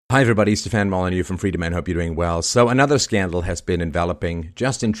Hi everybody, Stefan Molyneux from Freedom and hope you're doing well. So another scandal has been enveloping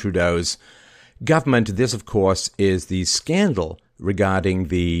Justin Trudeau's government. This, of course, is the scandal regarding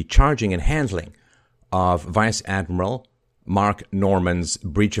the charging and handling of Vice-Admiral Mark Norman's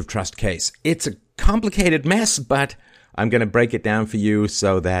breach of trust case. It's a complicated mess, but I'm going to break it down for you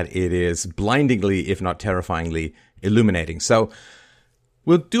so that it is blindingly, if not terrifyingly, illuminating. So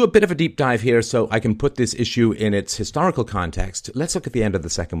we'll do a bit of a deep dive here so I can put this issue in its historical context. Let's look at the end of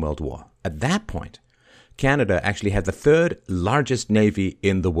the Second World War. At that point, Canada actually had the third largest navy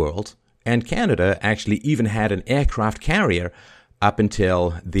in the world, and Canada actually even had an aircraft carrier up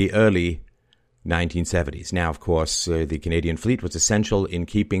until the early 1970s. Now, of course, the Canadian fleet was essential in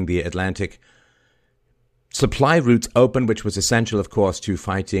keeping the Atlantic supply routes open, which was essential, of course, to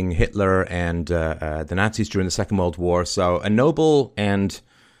fighting Hitler and the Nazis during the Second World War. So a noble and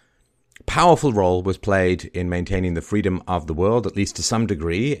powerful role was played in maintaining the freedom of the world, at least to some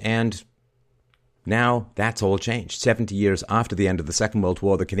degree. And now that's all changed. 70 years after the end of the Second World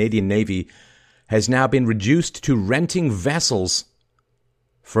War, the Canadian Navy has now been reduced to renting vessels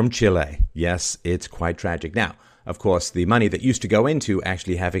from Chile. Yes, it's quite tragic. Now, of course, the money that used to go into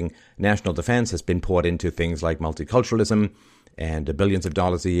actually having national defense has been poured into things like multiculturalism and billions of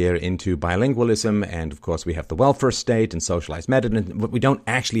dollars a year into bilingualism. And, of course, we have the welfare state and socialized medicine, but we don't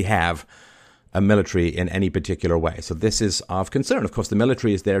actually have a military in any particular way. So this is of concern. Of course, the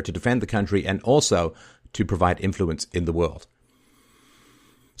military is there to defend the country and also to provide influence in the world.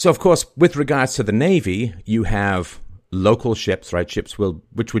 So, of course, with regards to the Navy, you have local ships, right?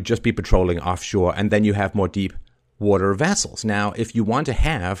 Which would just be patrolling offshore, and then you have more deep water vessels. Now, if you want to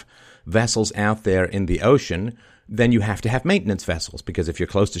have vessels out there in the ocean, then you have to have maintenance vessels, because if you're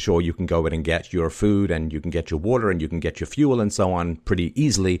close to shore, you can go in and get your food and you can get your water and you can get your fuel and so on pretty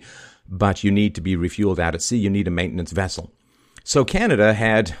easily, but you need to be refueled out at sea. You need a maintenance vessel. So Canada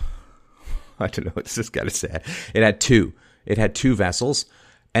had, I don't know, it's just got to say, it had two. It had two vessels,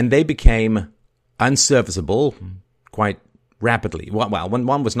 and they became unserviceable quite rapidly. Well, when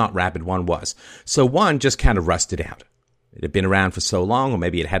one was not rapid, one was. So one just kind of rusted out. It had been around for so long, or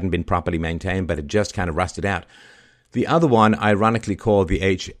maybe it hadn't been properly maintained, but it just kind of rusted out. The other one, ironically called the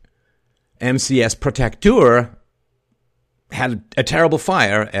HMCS Protecteur, had a terrible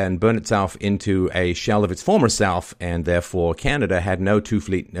fire and burned itself into a shell of its former self, and therefore Canada had no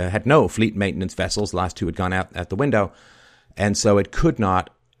fleet maintenance vessels. The last two had gone out at the window, and so it could not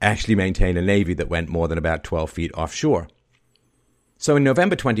actually maintain a navy that went more than about 12 feet offshore. So in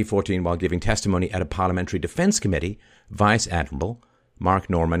November 2014, while giving testimony at a parliamentary defense committee, Vice-Admiral Mark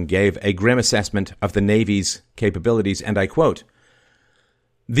Norman gave a grim assessment of the Navy's capabilities, and I quote,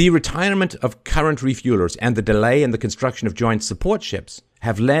 "The retirement of current refuelers and the delay in the construction of joint support ships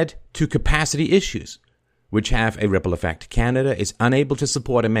have led to capacity issues, which have a ripple effect. Canada is unable to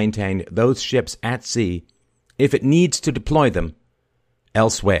support and maintain those ships at sea if it needs to deploy them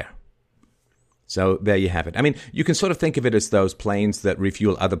elsewhere." So there you have it. I mean, you can sort of think of it as those planes that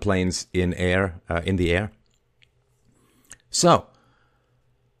refuel other planes in the air. So,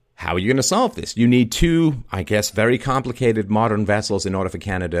 how are you going to solve this? You need two, I guess, very complicated modern vessels in order for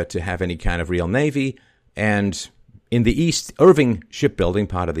Canada to have any kind of real navy. And in the East, Irving Shipbuilding,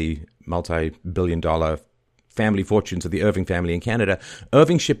 part of the multi-billion-dollar family fortunes of the Irving family in Canada,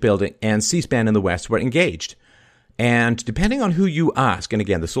 Irving Shipbuilding and Seaspan in the West were engaged. And depending on who you ask, and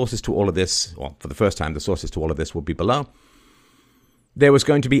again, the sources to all of this, well, for the first time, the sources to all of this will be below, there was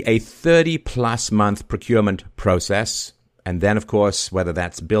going to be a 30-plus month procurement process. And then, of course, whether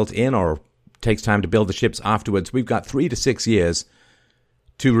that's built in or takes time to build the ships afterwards, we've got 3 to 6 years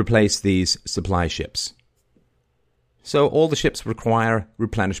to replace these supply ships. So all the ships require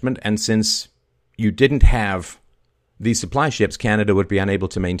replenishment, and since you didn't have these supply ships, Canada would be unable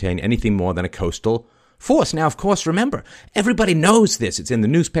to maintain anything more than a coastal force. Now, of course, remember, everybody knows this. It's in the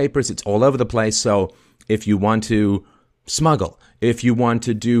newspapers. It's all over the place. So if you want to smuggle, if you want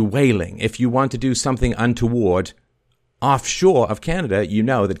to do whaling, if you want to do something untoward offshore of Canada, you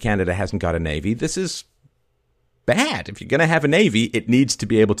know that Canada hasn't got a navy. This is bad. If you're going to have a navy, it needs to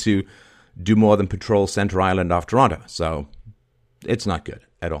be able to do more than patrol Center Island off Toronto. So it's not good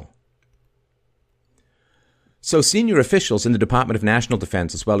at all. So senior officials in the Department of National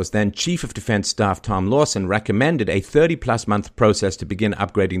Defense, as well as then Chief of Defense Staff Tom Lawson, recommended a 30-plus month process to begin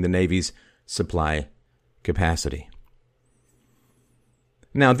upgrading the Navy's supply capacity.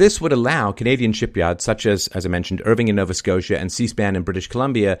 Now, this would allow Canadian shipyards such as I mentioned, Irving in Nova Scotia and Seaspan in British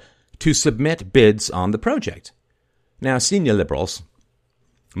Columbia to submit bids on the project. Now, senior Liberals,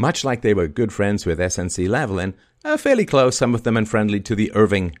 much like they were good friends with SNC-Lavalin, are fairly close, some of them, and friendly to the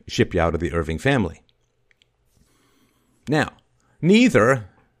Irving shipyard of the Irving family. Now, neither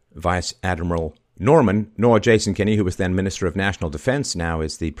Vice-Admiral Norman, nor Jason Kenney, who was then Minister of National Defense, now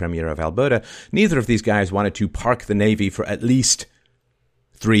is the Premier of Alberta. Neither of these guys wanted to park the Navy for at least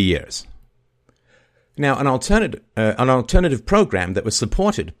 3 years. Now, an alternative program that was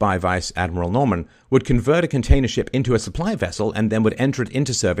supported by Vice-Admiral Norman would convert a container ship into a supply vessel and then would enter it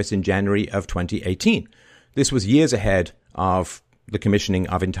into service in January of 2018. This was years ahead of the commissioning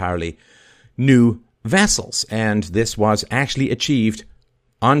of entirely new vessels, and this was actually achieved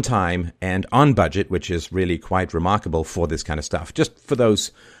on time and on budget, which is really quite remarkable for this kind of stuff. Just for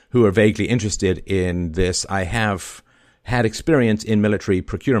those who are vaguely interested in this, I have had experience in military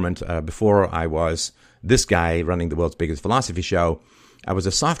procurement before I was this guy running the world's biggest philosophy show. I was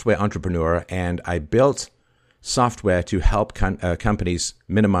a software entrepreneur, and I built software to help companies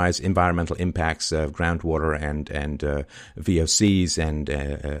minimize environmental impacts of groundwater and VOCs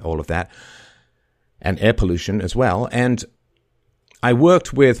and all of that, and air pollution as well. And I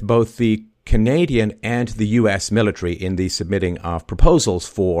worked with both the Canadian and the U.S. military in the submitting of proposals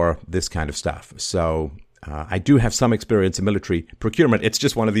for this kind of stuff. So I do have some experience in military procurement. It's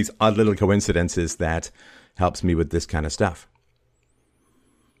just one of these odd little coincidences that helps me with this kind of stuff.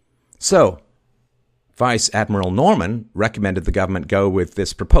 So Vice-Admiral Norman recommended the government go with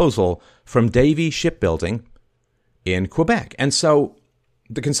this proposal from Davie Shipbuilding in Quebec. And so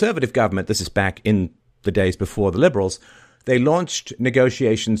the Conservative government, this is back in the days before the Liberals, they launched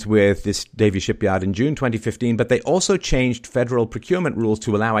negotiations with this Davie shipyard in June 2015, but they also changed federal procurement rules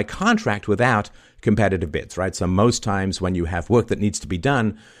to allow a contract without competitive bids, right? So most times when you have work that needs to be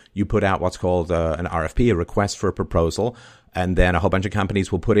done, you put out what's called an RFP, a request for a proposal, and then a whole bunch of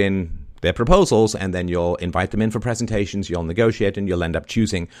companies will put in their proposals, and then you'll invite them in for presentations, you'll negotiate, and you'll end up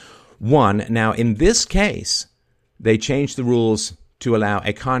choosing one. Now, in this case, they changed the rules to allow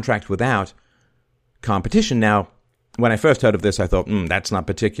a contract without competition. Now, when I first heard of this, I thought, that's not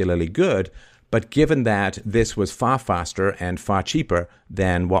particularly good. But given that this was far faster and far cheaper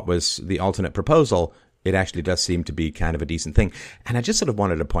than what was the alternate proposal, it actually does seem to be kind of a decent thing. And I just sort of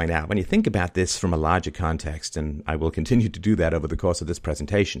wanted to point out, when you think about this from a larger context, and I will continue to do that over the course of this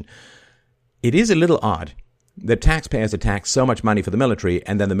presentation, it is a little odd that taxpayers are taxed so much money for the military,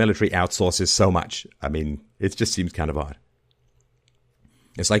 and then the military outsources so much. I mean, it just seems kind of odd.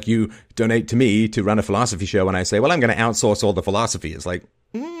 It's like you donate to me to run a philosophy show, and I say, well, I'm going to outsource all the philosophy. It's like,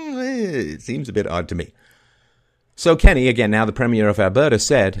 it seems a bit odd to me. So Kenney, again, now the Premier of Alberta,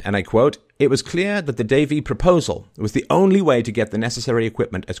 said, and I quote, "It was clear that the Davie proposal was the only way to get the necessary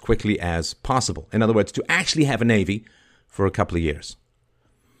equipment as quickly as possible." In other words, to actually have a Navy for a couple of years.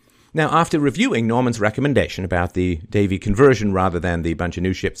 Now, after reviewing Norman's recommendation about the Davie conversion rather than the bunch of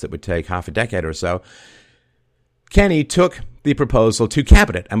new ships that would take half a decade or so, Kenney took the proposal to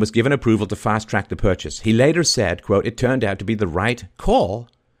Cabinet and was given approval to fast-track the purchase. He later said, quote, "It turned out to be the right call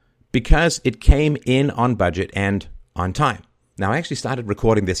because it came in on budget and on time." Now, I actually started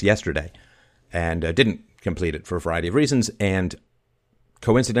recording this yesterday and didn't complete it for a variety of reasons, and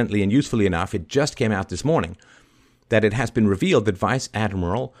coincidentally and usefully enough, it just came out this morning that it has been revealed that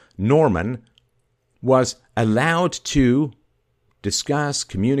Vice-Admiral Norman was allowed to discuss,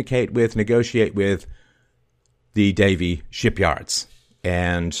 communicate with, negotiate with the Davie shipyards.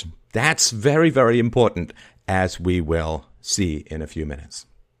 And that's very, very important, as we will see in a few minutes.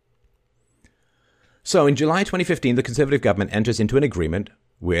 So in July 2015, the Conservative government enters into an agreement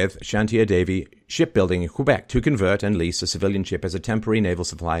with Chantier Davie Shipbuilding in Quebec to convert and lease a civilian ship as a temporary naval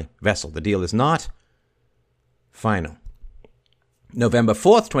supply vessel. The deal is not final. November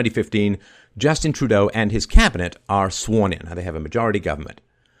 4th, 2015, Justin Trudeau and his cabinet are sworn in. Now, they have a majority government.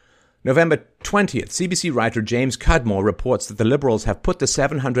 November 20th, CBC writer James Cudmore reports that the Liberals have put the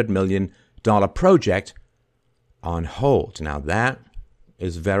 $700 million project on hold. Now, that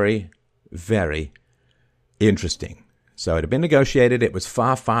is very, very interesting. So it had been negotiated. It was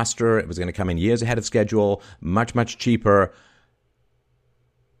far faster. It was going to come in years ahead of schedule, much, much cheaper.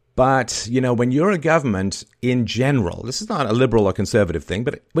 But, you know, when you're a government in general, this is not a Liberal or Conservative thing,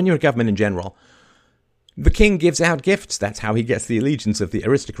 but when you're a government in general, the king gives out gifts. That's how he gets the allegiance of the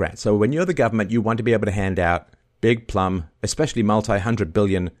aristocrats. So when you're the government, you want to be able to hand out big plum, especially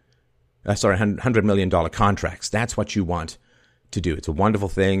 $100 million contracts. That's what you want to do. It's a wonderful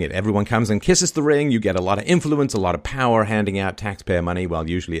thing. If everyone comes and kisses the ring, you get a lot of influence, a lot of power handing out taxpayer money. Well,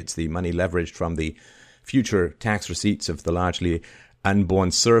 usually it's the money leveraged from the future tax receipts of the largely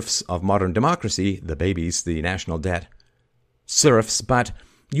unborn serfs of modern democracy, the babies, the national debt serfs. But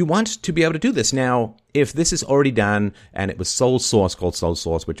you want to be able to do this. Now, if this is already done and it was sole source, called sole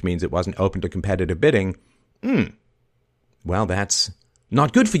source, which means it wasn't open to competitive bidding, well, that's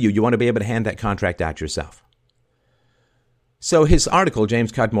not good for you. You want to be able to hand that contract out yourself. So his article,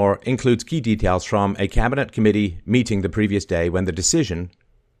 James Cudmore, includes key details from a cabinet committee meeting the previous day when the decision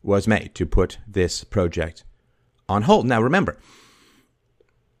was made to put this project on hold. Now remember,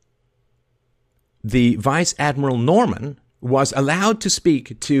 the Vice-Admiral Norman was allowed to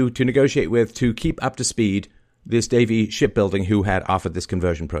speak to negotiate with, to keep up to speed this Navy shipbuilding who had offered this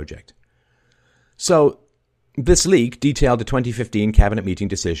conversion project. So this leak detailed a 2015 cabinet meeting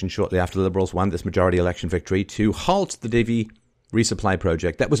decision shortly after the Liberals won this majority election victory to halt the Navy resupply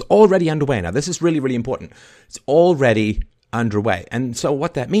project that was already underway. Now, this is really, really important. It's already underway. And so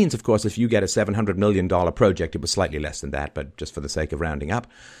what that means, of course, if you get a $700 million project, it was slightly less than that, but just for the sake of rounding up,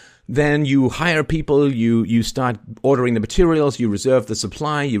 then you hire people, you start ordering the materials, you reserve the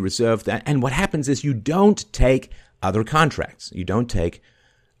supply, you reserve that. And what happens is you don't take other contracts. You don't take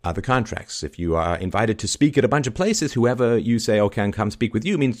other contracts. If you are invited to speak at a bunch of places, whoever you say, oh, can come speak with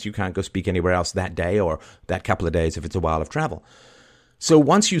you means you can't go speak anywhere else that day or that couple of days if it's a while of travel. So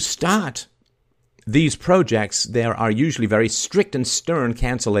once you start these projects, there are usually very strict and stern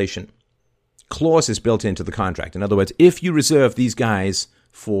cancellation clauses built into the contract. In other words, if you reserve these guys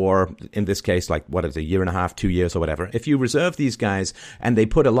for, in this case, like, what is it, a year and a half, 2 years or whatever, if you reserve these guys and they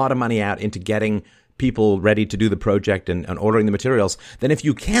put a lot of money out into getting people ready to do the project and ordering the materials, then if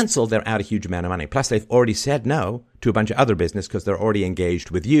you cancel, they're out a huge amount of money. Plus, they've already said no to a bunch of other business because they're already engaged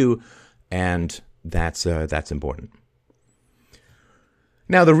with you, and that's important.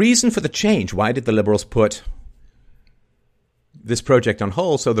 Now, the reason for the change, why did the Liberals put this project on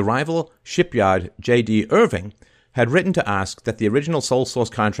hold? So the rival shipyard, J.D. Irving, had written to ask that the original sole source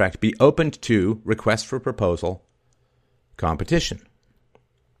contract be opened to request for proposal competition.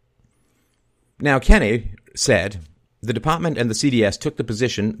 Now, Kenny said the department and the CDS took the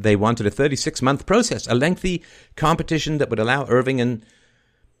position they wanted a 36-month process, a lengthy competition that would allow Irving and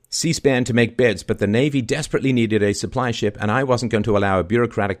C-SPAN to make bids, but the Navy desperately needed a supply ship, and I wasn't going to allow a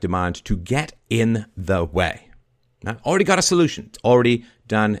bureaucratic demand to get in the way. Now, already got a solution. It's already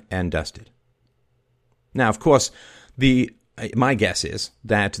done and dusted. Now, of course, my guess is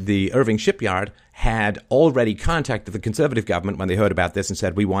that the Irving shipyard had already contacted the Conservative government when they heard about this and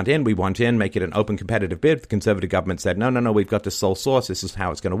said, we want in, make it an open competitive bid. The Conservative government said, no, we've got this sole source. This is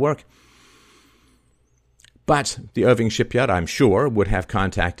how it's going to work. But the Irving shipyard, I'm sure, would have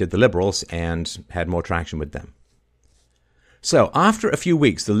contacted the Liberals and had more traction with them. So after a few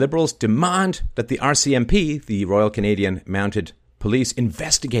weeks, the Liberals demand that the RCMP, the Royal Canadian Mounted Police,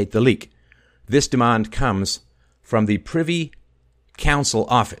 investigate the leak. This demand comes from the Privy Council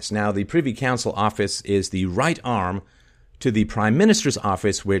Office. Now, the Privy Council Office is the right arm to the Prime Minister's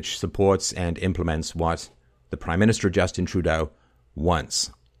office, which supports and implements what the Prime Minister, Justin Trudeau,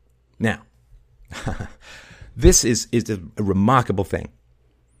 wants. Now, this is a remarkable thing,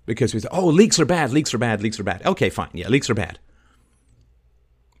 because we say, oh, leaks are bad. Okay, fine. Yeah, leaks are bad.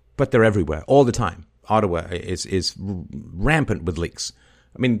 But they're everywhere, all the time. Ottawa is rampant with leaks.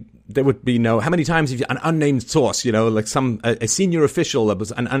 I mean, there would be how many times have you, an unnamed source, like a senior official that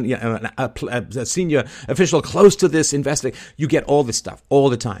was a senior official close to this investigation. You get all this stuff all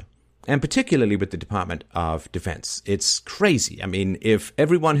the time. And particularly with the Department of Defense. It's crazy. I mean, if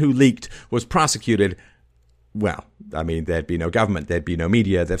everyone who leaked was prosecuted, well, I mean, there'd be no government, there'd be no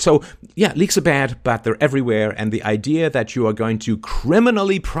media. So, yeah, leaks are bad, but they're everywhere. And the idea that you are going to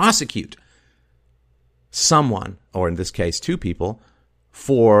criminally prosecute someone, or in this case, two people,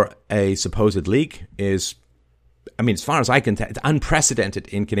 for a supposed leak is, I mean, as far as I can tell, it's unprecedented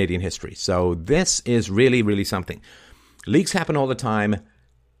in Canadian history. So this is really, really something. Leaks happen all the time.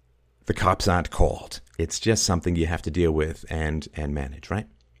 The cops aren't called. It's just something you have to deal with and manage, right?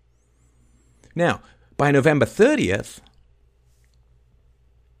 Now, by November 30th,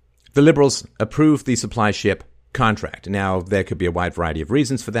 the Liberals approved the supply ship contract. Now, there could be a wide variety of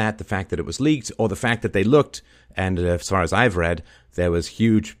reasons for that. The fact that it was leaked, or the fact that they looked, and as far as I've read, there was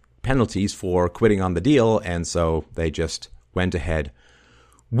huge penalties for quitting on the deal, and so they just went ahead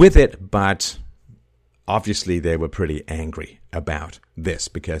with it. But obviously they were pretty angry about this,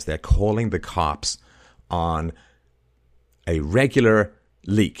 because they're calling the cops on a regular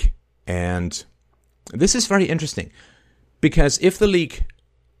leak. And this is very interesting, because if the leak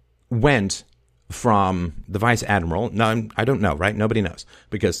went from the Vice-Admiral, no, I don't know, right? Nobody knows,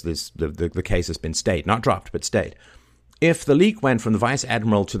 because the case has been stayed, not dropped, but stayed. If the leak went from the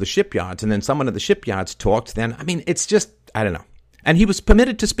Vice-Admiral to the shipyards, and then someone at the shipyards talked, then, I mean, it's just, I don't know. And he was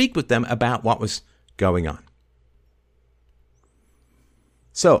permitted to speak with them about what was going on.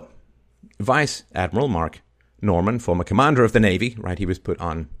 So, Vice-Admiral Mark Norman, former commander of the Navy, right, he was put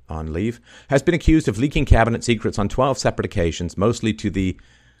on leave, has been accused of leaking cabinet secrets on 12 separate occasions, mostly to the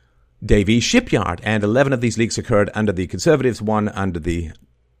Davie shipyard. And 11 of these leaks occurred under the Conservatives, 1 under the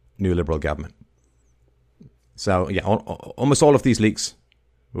New Liberal government. So, yeah, almost all of these leaks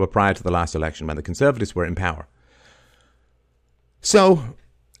were prior to the last election when the Conservatives were in power. So,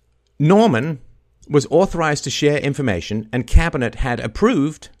 Norman was authorized to share information, and Cabinet had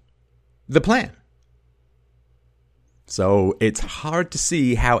approved the plan. So it's hard to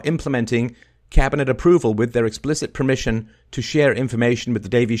see how implementing Cabinet approval with their explicit permission to share information with the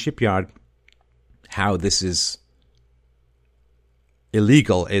Davie shipyard, how this is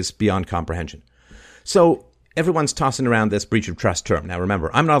illegal, is beyond comprehension. So everyone's tossing around this breach of trust term. Now remember,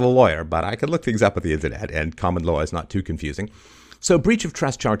 I'm not a lawyer, but I can look things up at the internet, and common law is not too confusing. So breach of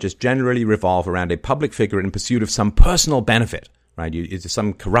trust charges generally revolve around a public figure in pursuit of some personal benefit, right? It's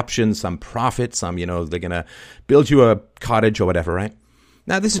some corruption, some profit, they're going to build you a cottage or whatever, right?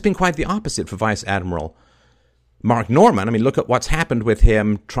 Now, this has been quite the opposite for Vice-Admiral Mark Norman. I mean, look at what's happened with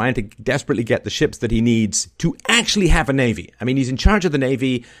him trying to desperately get the ships that he needs to actually have a Navy. I mean, he's in charge of the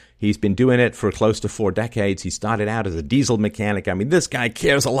Navy. He's been doing it for close to 4 decades. He started out as a diesel mechanic. I mean, this guy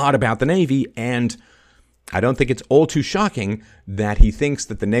cares a lot about the Navy, and I don't think it's all too shocking that he thinks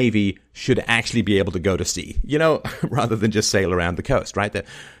that the Navy should actually be able to go to sea, rather than just sail around the coast, right? The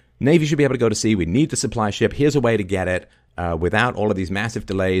Navy should be able to go to sea. We need the supply ship. Here's a way to get it without all of these massive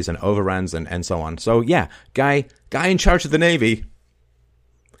delays and overruns and so on. So, yeah, guy in charge of the Navy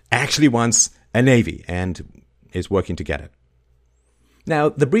actually wants a Navy and is working to get it. Now,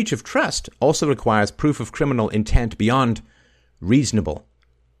 the breach of trust also requires proof of criminal intent beyond reasonable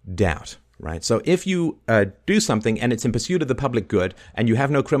doubt. Right. So if you do something and it's in pursuit of the public good and you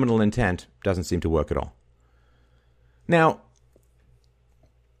have no criminal intent, doesn't seem to work at all. Now,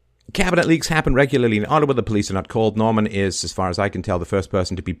 Cabinet leaks happen regularly in Ottawa. The police are not called. Norman is, as far as I can tell, the first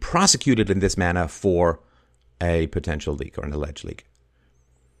person to be prosecuted in this manner for a potential leak or an alleged leak.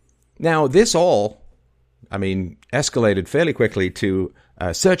 Now, this all, escalated fairly quickly to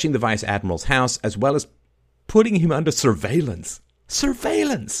searching the Vice-Admiral's house as well as putting him under surveillance.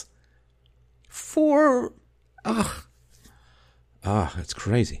 Surveillance! It's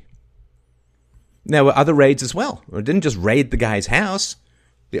crazy. There were other raids as well. It didn't just raid the guy's house.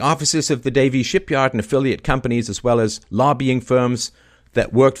 The offices of the Davie shipyard and affiliate companies, as well as lobbying firms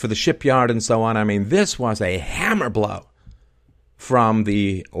that worked for the shipyard and so on. I mean, this was a hammer blow from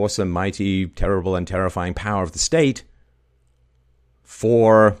the awesome, mighty, terrible, and terrifying power of the state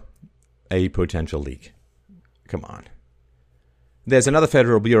for a potential leak. Come on. There's another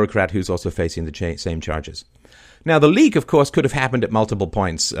federal bureaucrat who's also facing the same charges. Now, the leak, of course, could have happened at multiple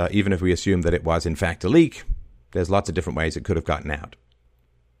points, even if we assume that it was, in fact, a leak. There's lots of different ways it could have gotten out.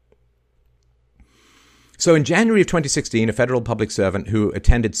 So in January of 2016, a federal public servant who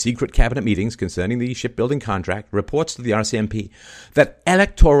attended secret cabinet meetings concerning the shipbuilding contract reports to the RCMP that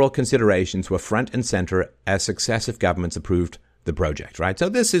electoral considerations were front and center as successive governments approved the project, right? So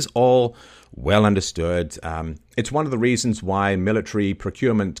this is all well understood. It's one of the reasons why military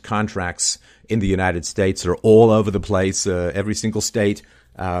procurement contracts in the United States are all over the place, every single state.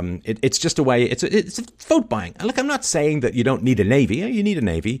 It's just a way, it's a vote buying. Look, I'm not saying that you don't need a Navy. You need a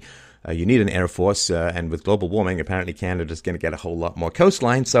Navy. You need an Air Force. And with global warming, apparently Canada's going to get a whole lot more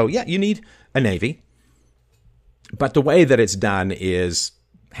coastline. So, yeah, you need a Navy. But the way that it's done has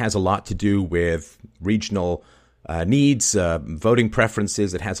a lot to do with regional needs, voting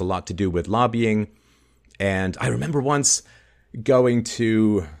preferences. It has a lot to do with lobbying. And I remember once going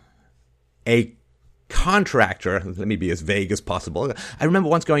to a contractor. Let me be as vague as possible. I remember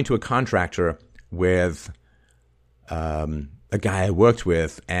once going to a contractor with a guy I worked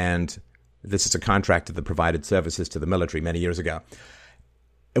with, and this is a contractor that provided services to the military many years ago.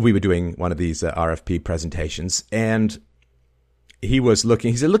 We were doing one of these RFP presentations, and he was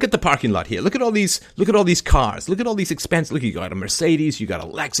looking. He said, "Look at the parking lot here. Look at all these cars. Look at all these expensive. Look, you got a Mercedes, you got a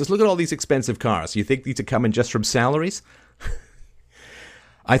Lexus. Look at all these expensive cars. You think these are coming just from salaries?"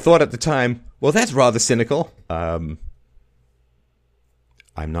 I thought at the time, well, that's rather cynical. I'm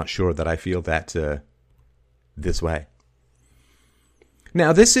not sure that I feel that this way.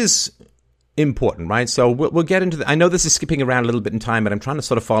 Now, this is important, right? So we'll get into I know this is skipping around a little bit in time, but I'm trying to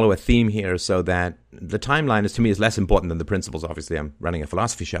sort of follow a theme here so that the timeline to me is less important than the principles. Obviously, I'm running a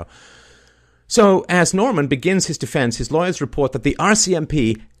philosophy show. So as Norman begins his defense, his lawyers report that the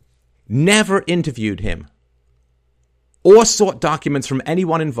RCMP never interviewed him or sought documents from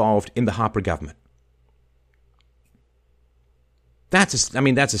anyone involved in the Harper government. That's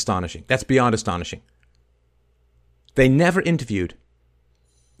astonishing. That's beyond astonishing. They never interviewed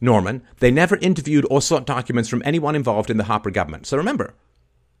Norman. They never interviewed or sought documents from anyone involved in the Harper government. So remember,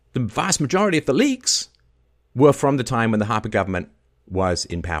 the vast majority of the leaks were from the time when the Harper government was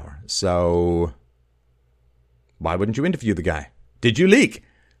in power. So why wouldn't you interview the guy? Did you leak?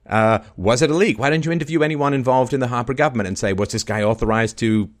 Was it a leak? Why didn't you interview anyone involved in the Harper government and say, was this guy authorized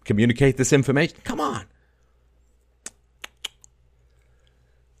to communicate this information? Come on.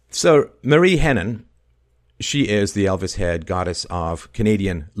 So Marie Henein, she is the Elvis head goddess of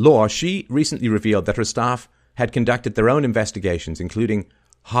Canadian law. She recently revealed that her staff had conducted their own investigations, including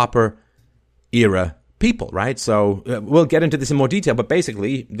Harper-era people, right? So we'll get into this in more detail, but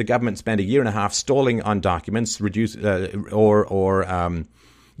basically the government spent a year and a half stalling on documents,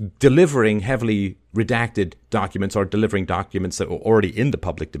 delivering heavily redacted documents or delivering documents that were already in the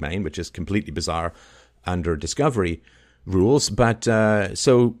public domain, which is completely bizarre under discovery rules. But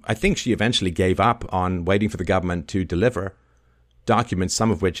so I think she eventually gave up on waiting for the government to deliver documents,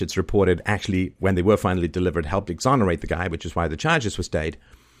 some of which it's reported actually, when they were finally delivered, helped exonerate the guy, which is why the charges were stayed.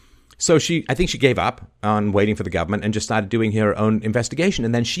 So I think she gave up on waiting for the government and just started doing her own investigation.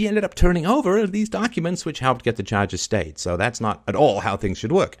 And then she ended up turning over these documents, which helped get the charges stayed. So that's not at all how things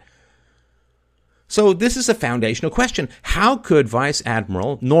should work. So this is a foundational question. How could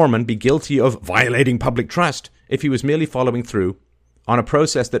Vice-Admiral Norman be guilty of violating public trust if he was merely following through on a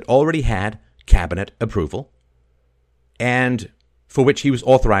process that already had cabinet approval and for which he was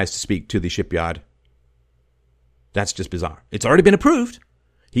authorized to speak to the shipyard? That's just bizarre. It's already been approved.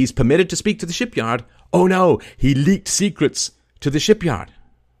 He's permitted to speak to the shipyard. Oh no, he leaked secrets to the shipyard.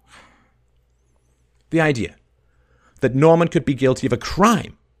 The idea that Norman could be guilty of a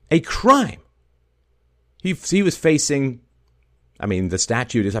crime. He was facing, the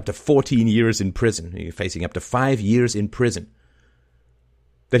statute is up to 14 years in prison. He's facing up to 5 years in prison.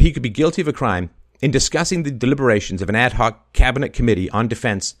 That he could be guilty of a crime in discussing the deliberations of an ad hoc cabinet committee on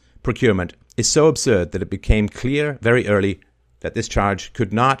defense procurement is so absurd that it became clear very early that this charge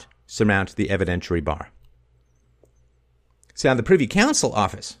could not surmount the evidentiary bar. So the Privy Council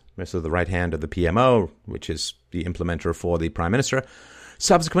Office, so the right hand of the PMO, which is the implementer for the Prime Minister,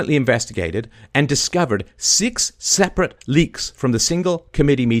 subsequently investigated and discovered 6 separate leaks from the single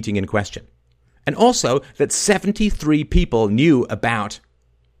committee meeting in question. And also that 73 people knew about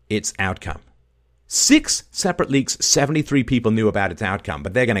its outcome. 6 separate leaks, 73 people knew about its outcome,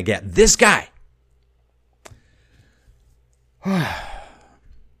 but they're going to get this guy.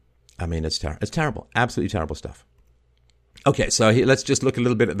 It's terrible. Absolutely terrible stuff. Okay, so let's just look a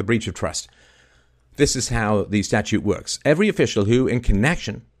little bit at the breach of trust. This is how the statute works. Every official who, in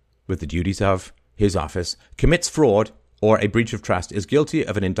connection with the duties of his office, commits fraud or a breach of trust is guilty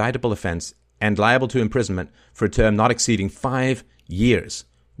of an indictable offense and liable to imprisonment for a term not exceeding 5 years,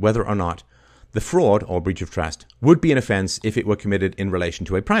 whether or not the fraud or breach of trust would be an offense if it were committed in relation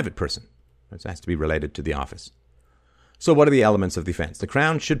to a private person. It has to be related to the office. So what are the elements of the offense? The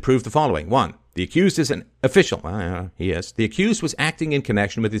Crown should prove the following. 1. The accused is an official. He is. The accused was acting in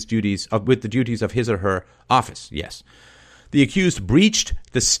connection with the duties of his or her office. Yes. The accused breached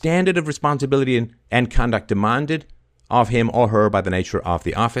the standard of responsibility and conduct demanded of him or her by the nature of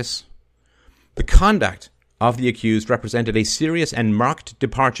the office. The conduct of the accused represented a serious and marked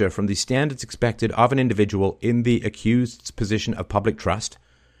departure from the standards expected of an individual in the accused's position of public trust.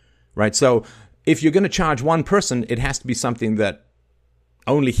 Right? So if you're going to charge one person, it has to be something that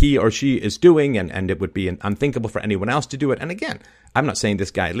only he or she is doing, and it would be unthinkable for anyone else to do it. And again, I'm not saying this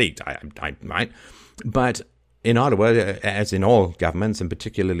guy leaked. I might. But in Ottawa, as in all governments, and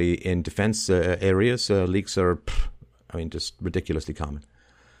particularly in defense areas, leaks are, just ridiculously common.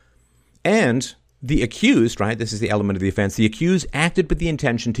 And the accused, right, this is the element of the offense, the accused acted with the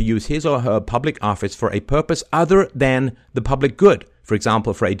intention to use his or her public office for a purpose other than the public good. For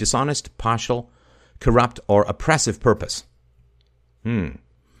example, for a dishonest, partial, corrupt, or oppressive purpose.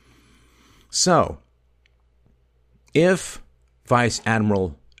 So, if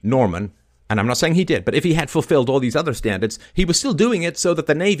Vice-Admiral Norman, and I'm not saying he did, but if he had fulfilled all these other standards, he was still doing it so that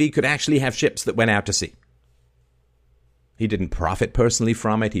the Navy could actually have ships that went out to sea. He didn't profit personally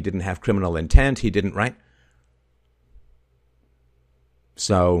from it. He didn't have criminal intent. He didn't, right?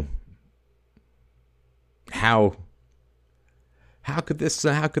 So, how could this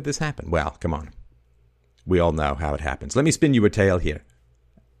happen? Well, come on. We all know how it happens. Let me spin you a tale here.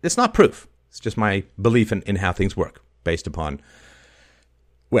 It's not proof. It's just my belief in how things work, based upon,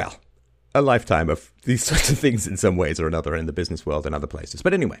 well, a lifetime of these sorts of things in some ways or another in the business world and other places.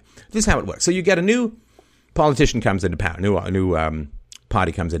 But anyway, this is how it works. So you get a new politician comes into power, a new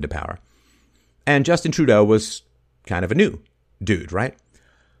party comes into power. And Justin Trudeau was kind of a new dude, right?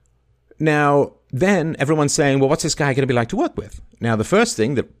 Now, then everyone's saying, well, what's this guy going to be like to work with? Now, the first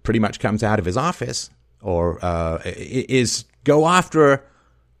thing that pretty much comes out of his office is go after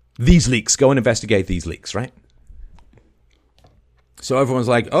these leaks, go and investigate these leaks, right? So everyone's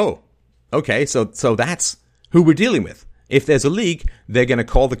like, oh, okay, so that's who we're dealing with. If there's a leak, they're going to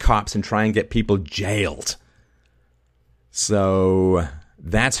call the cops and try and get people jailed. So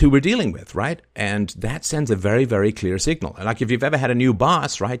that's who we're dealing with, right? And that sends a very, very clear signal. Like if you've ever had a new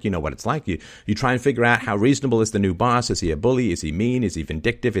boss, right, you know what it's like. You try and figure out how reasonable is the new boss. Is he a bully? Is he mean? Is he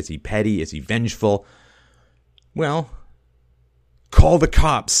vindictive? Is he petty? Is he vengeful? Well, call the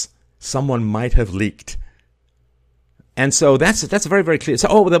cops. Someone might have leaked. And so that's very, very clear.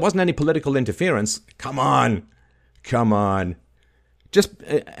 So, there wasn't any political interference. Come on. So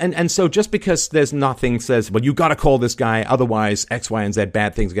just because there's nothing says, well, you got to call this guy, otherwise X, Y, and Z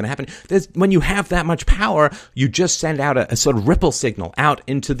bad things are going to happen. When you have that much power, you just send out a sort of ripple signal out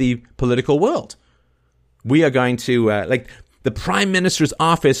into the political world. We are going to, the Prime Minister's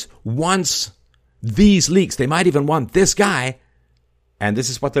office wants these leaks. They might even want this guy. And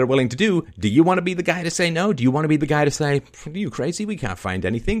this is what they're willing to do. Do you want to be the guy to say no? Do you want to be the guy to say, are you crazy? We can't find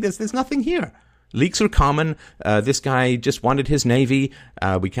anything. There's nothing here. Leaks are common. This guy just wanted his Navy.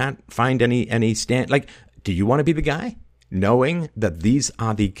 We can't find any stand. Do you want to be the guy? Knowing that these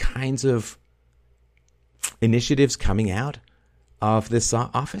are the kinds of initiatives coming out of this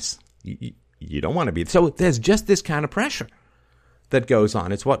office? You don't want to be. So there's just this kind of pressure that goes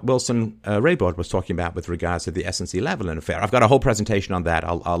on. It's what Wilson Raybould was talking about with regards to the SNC-Lavalin affair. I've got a whole presentation on that.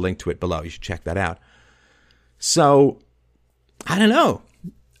 I'll link to it below. You should check that out. So, I don't know.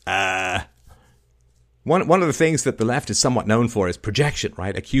 One of the things that the left is somewhat known for is projection,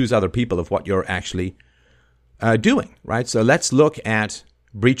 right? Accuse other people of what you're actually doing, right? So let's look at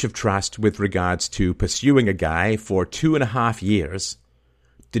breach of trust with regards to pursuing a guy for 2.5 years,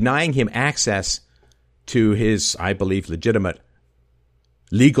 denying him access to his, I believe, legitimate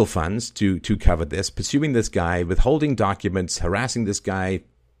legal funds to cover this, pursuing this guy, withholding documents, harassing this guy,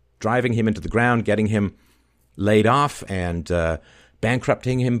 driving him into the ground, getting him laid off, and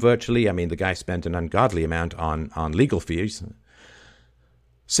bankrupting him virtually. I mean, the guy spent an ungodly amount on legal fees.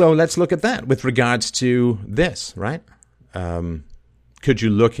 So let's look at that with regards to this, right? Could you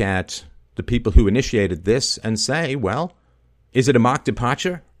look at the people who initiated this and say, well, is it a marked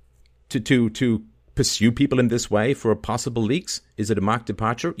departure to pursue people in this way for possible leaks? Is it a marked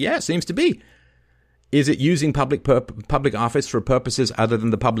departure? Yeah, it seems to be. Is it using public office for purposes other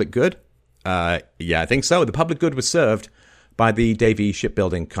than the public good? Yeah, I think so. The public good was served by the Davie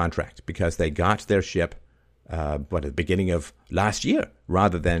shipbuilding contract because they got their ship at the beginning of last year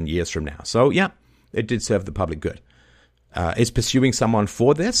rather than years from now. So, yeah, it did serve the public good. Is pursuing someone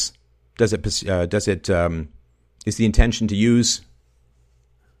for this? Is the intention to use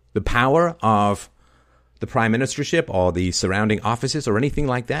the power of the prime ministership or the surrounding offices or anything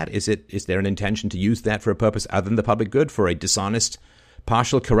like that? Is there an intention to use that for a purpose other than the public good, for a dishonest,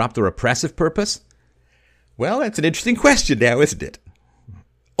 partial, corrupt, or oppressive purpose? Well, that's an interesting question now, isn't it?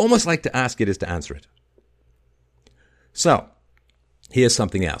 Almost like to ask it is to answer it. So, here's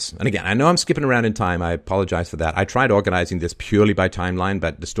something else. And again, I know I'm skipping around in time. I apologize for that. I tried organizing this purely by timeline,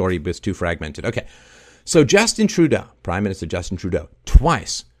 but the story was too fragmented. Okay. So Justin Trudeau, Prime Minister Justin Trudeau,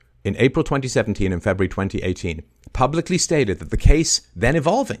 twice in April 2017 and February 2018, publicly stated that the case then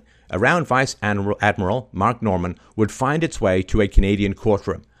evolving around Vice-Admiral Mark Norman would find its way to a Canadian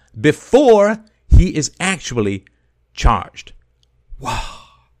courtroom before he is actually charged. Wow.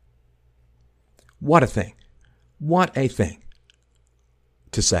 What a thing. What a thing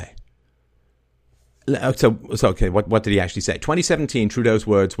to say. So okay, what did he actually say? 2017, Trudeau's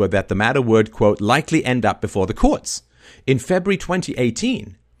words were that the matter would, quote, likely end up before the courts. In February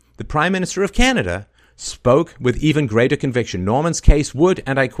 2018, the Prime Minister of Canada spoke with even greater conviction. Norman's case would,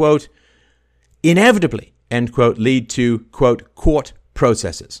 and I quote, inevitably, end quote, lead to, quote, court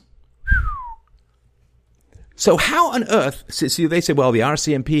processes. So how on earth, see, they say, well, the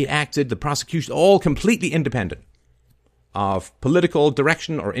RCMP acted, the prosecution, all completely independent of political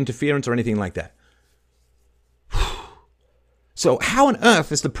direction or interference or anything like that. So how on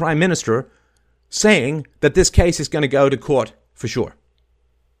earth is the Prime Minister saying that this case is going to go to court for sure?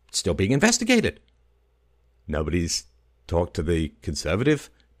 It's still being investigated. Nobody's talked to the Conservative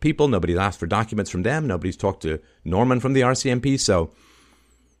people. Nobody's asked for documents from them. Nobody's talked to Norman from the RCMP. So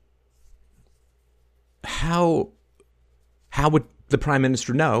how would the Prime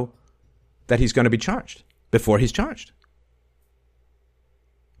Minister know that he's going to be charged before he's charged?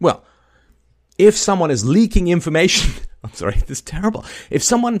 Well, if someone is leaking information, I'm sorry, this is terrible. If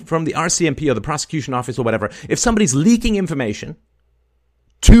someone from the RCMP or the prosecution office or whatever, if somebody's leaking information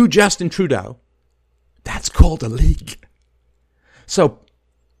to Justin Trudeau, that's called a leak. So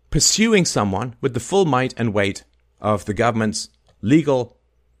pursuing someone with the full might and weight of the government's legal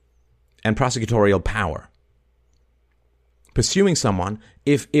and prosecutorial power pursuing someone,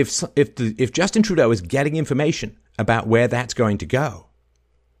 if Justin Trudeau is getting information about where that's going to go,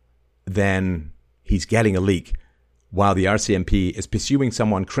 then he's getting a leak while the RCMP is pursuing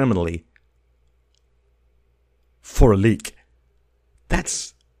someone criminally for a leak.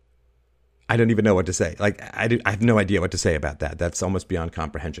 I don't even know what to say. Like, I have no idea what to say about that. That's almost beyond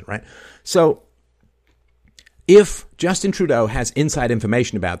comprehension, right? So if Justin Trudeau has inside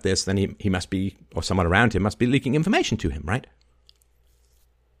information about this, then he must be, or someone around him must be leaking information to him, right?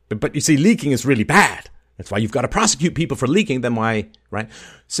 But you see, leaking is really bad. That's why you've got to prosecute people for leaking. Then why, right?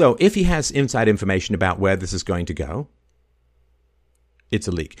 So if he has inside information about where this is going to go, it's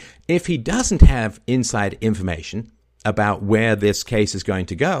a leak. If he doesn't have inside information about where this case is going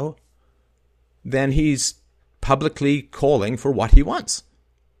to go, then he's publicly calling for what he wants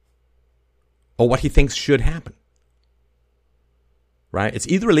or what he thinks should happen, right? It's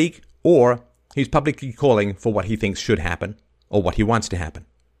either a leak or he's publicly calling for what he thinks should happen or what he wants to happen.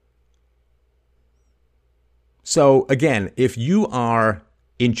 So again, if you are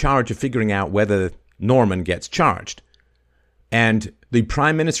in charge of figuring out whether Norman gets charged and the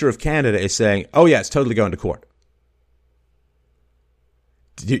Prime Minister of Canada is saying, oh yeah, it's totally going to court,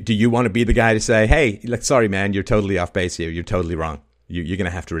 do you want to be the guy to say, hey, sorry, man, you're totally off base here. You're totally wrong. You're going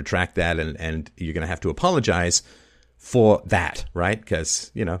to have to retract that and you're going to have to apologize for that, right?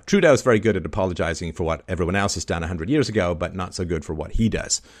 Because, Trudeau's very good at apologizing for what everyone else has done 100 years ago, but not so good for what he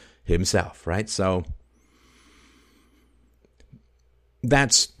does himself, right? So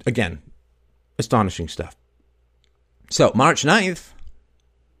that's, again, astonishing stuff. So March 9th,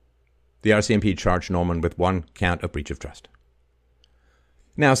 the RCMP charged Norman with one count of breach of trust.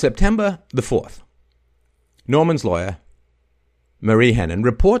 Now, September the 4th, Norman's lawyer, Marie Henin,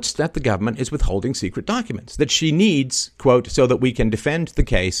 reports that the government is withholding secret documents that she needs, quote, so that we can defend the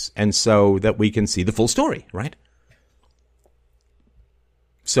case and so that we can see the full story, right?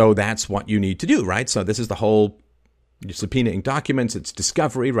 So that's what you need to do, right? So this is the whole, you're subpoenaing documents, it's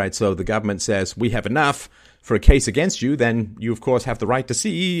discovery, right? So the government says, we have enough for a case against you, then you, of course, have the right to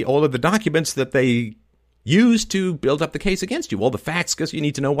see all of the documents that they use to build up the case against you, all the facts, because you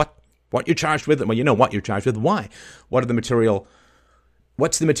need to know what you're charged with, and well, you know what you're charged with, why, what's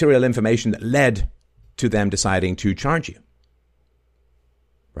the material information that led to them deciding to charge you,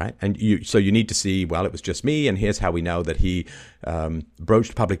 right? And so you need to see, well, it was just me, and here's how we know that he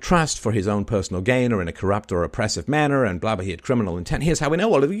broached public trust for his own personal gain or in a corrupt or oppressive manner, and blah, blah, he had criminal intent. Here's how we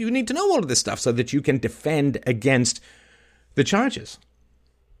know all of it. You need to know all of this stuff so that you can defend against the charges.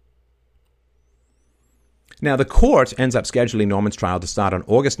 Now, the court ends up scheduling Norman's trial to start on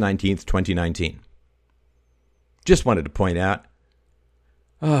August 19th, 2019. Just wanted to point out,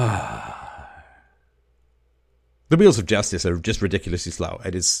 the wheels of justice are just ridiculously slow.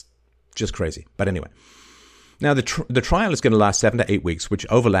 It is just crazy. But anyway, now the trial is going to last 7 to 8 weeks, which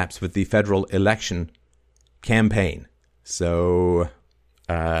overlaps with the federal election campaign. So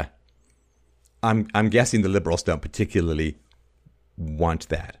I'm guessing the Liberals don't particularly want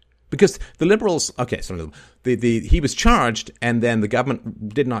that. Because the Liberals, he was charged, and then the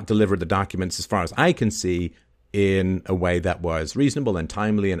government did not deliver the documents, as far as I can see, in a way that was reasonable and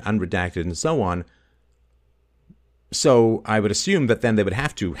timely and unredacted and so on. So I would assume that then they would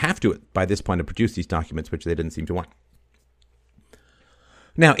have to, by this point, have produced these documents, which they didn't seem to want.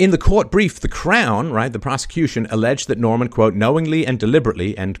 Now, in the court brief, the Crown, right, the prosecution, alleged that Norman, quote, knowingly and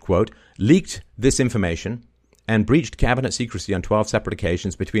deliberately, end quote, leaked this information and breached cabinet secrecy on 12 separate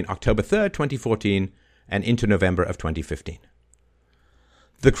occasions between October 3rd, 2014 and into November of 2015.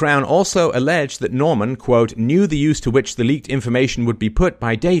 The Crown also alleged that Norman, quote, knew the use to which the leaked information would be put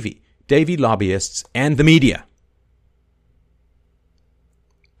by Davy lobbyists, and the media.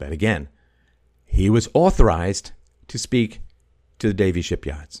 But again, he was authorized to speak to the Davy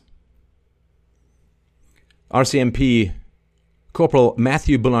shipyards. RCMP Corporal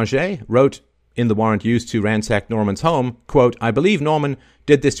Matthew Boulanger wrote in the warrant used to ransack Norman's home, quote, I believe Norman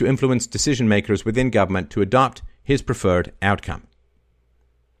did this to influence decision makers within government to adopt his preferred outcome.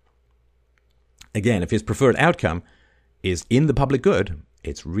 Again, if his preferred outcome is in the public good,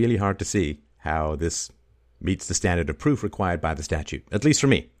 it's really hard to see how this meets the standard of proof required by the statute. At least for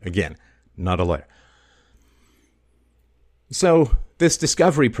me. Again, not a lawyer. So this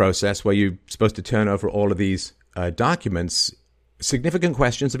discovery process where you're supposed to turn over all of these documents, significant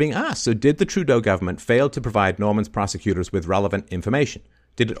questions are being asked. So did the Trudeau government fail to provide Norman's prosecutors with relevant information?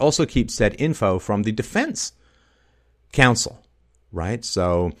 Did it also keep said info from the defense counsel? Right?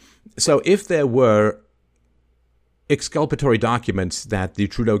 So if there were exculpatory documents that the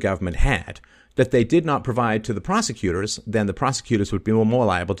Trudeau government had that they did not provide to the prosecutors, then the prosecutors would be more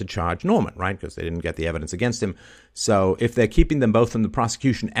liable to charge Norman, right? Because they didn't get the evidence against him. So if they're keeping them both from the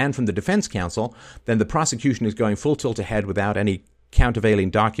prosecution and from the defense counsel, then the prosecution is going full tilt ahead without any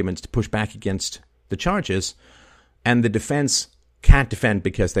countervailing documents to push back against the charges, and the defense can't defend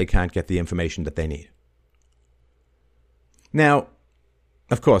because they can't get the information that they need. Now,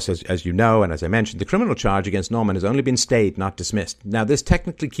 of course, as you know, and as I mentioned, the criminal charge against Norman has only been stayed, not dismissed. Now, this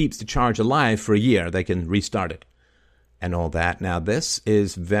technically keeps the charge alive for a year. They can restart it and all that. Now, this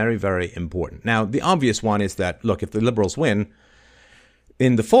is very, very important. Now, the obvious one is that, look, if the Liberals win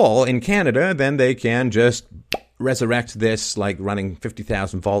in the fall in Canada, then they can just resurrect this like running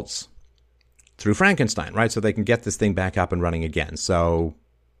 50,000 volts through Frankenstein, right? So they can get this thing back up and running again. So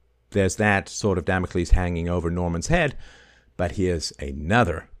there's that sort of Damocles hanging over Norman's head. But here's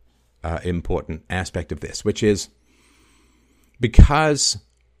another important aspect of this, which is because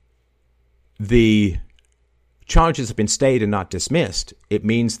the charges have been stayed and not dismissed, it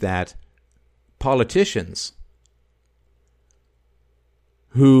means that politicians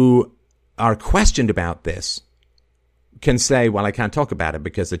who are questioned about this can say, well, I can't talk about it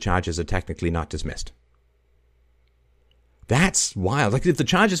because the charges are technically not dismissed. That's wild. Like if the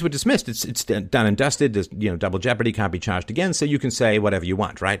charges were dismissed, it's done and dusted. There's, double jeopardy, can't be charged again, so you can say whatever you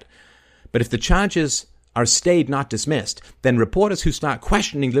want, right? But if the charges are stayed, not dismissed, then reporters who start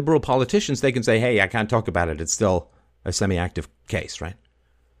questioning Liberal politicians, they can say, hey, I can't talk about it. It's still a semi-active case, right?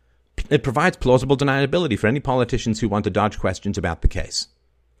 It provides plausible deniability for any politicians who want to dodge questions about the case.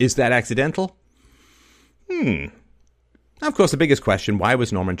 Is that accidental? Of course, the biggest question, why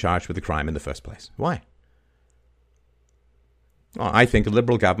was Norman charged with the crime in the first place? Why? Well, I think the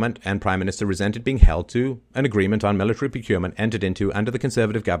Liberal government and Prime Minister resented being held to an agreement on military procurement entered into under the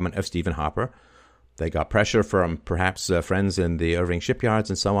Conservative government of Stephen Harper. They got pressure from perhaps friends in the Irving shipyards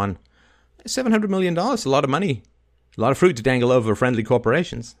and so on. $700 million, a lot of money, a lot of fruit to dangle over friendly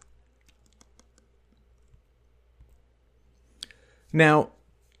corporations. Now,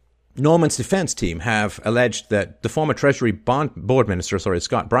 Norman's defense team have alleged that the former Treasury board minister,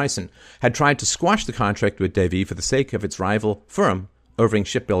 Scott Bryson, had tried to squash the contract with Davy for the sake of its rival firm, Irving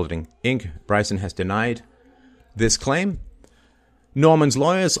Shipbuilding, Inc. Bryson has denied this claim. Norman's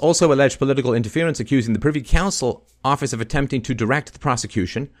lawyers also alleged political interference, accusing the Privy Council office of attempting to direct the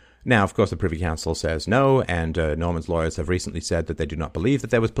prosecution. Now, of course, the Privy Council says no, and Norman's lawyers have recently said that they do not believe that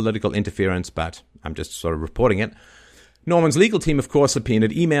there was political interference, but I'm just sort of reporting it. Norman's legal team, of course,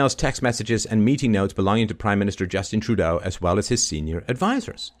 subpoenaed emails, text messages, and meeting notes belonging to Prime Minister Justin Trudeau, as well as his senior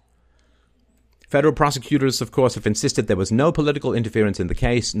advisors. Federal prosecutors, of course, have insisted there was no political interference in the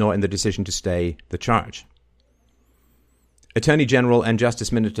case, nor in the decision to stay the charge. Attorney General and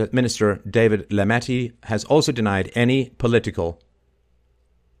Justice Minister David Lametti has also denied any political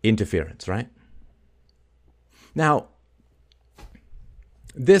interference, right? Now,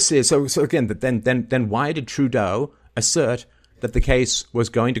 this is, so again, then why did Trudeau assert that the case was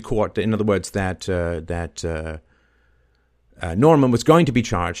going to court? In other words, that Norman was going to be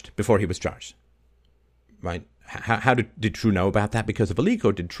charged before he was charged, right? How did Trudeau know about that? Because of a leak,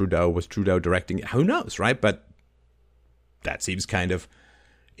 or was Trudeau directing it? Who knows, right? But that seems kind of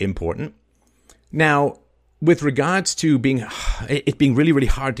important. Now, with regards to it being really, really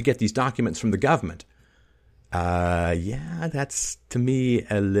hard to get these documents from the government, that's to me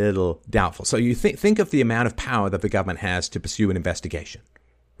a little doubtful. So you think of the amount of power that the government has to pursue an investigation,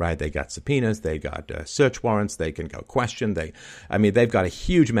 right? They got subpoenas, they got search warrants, they can go question. They've got a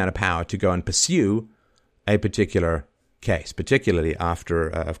huge amount of power to go and pursue a particular case, particularly after,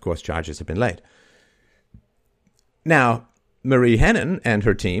 of course, charges have been laid. Now, Marie Henein and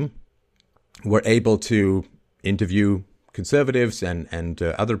her team were able to interview Conservatives and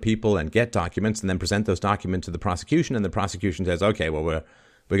other people and get documents and then present those documents to the prosecution, and the prosecution says, okay, well, we're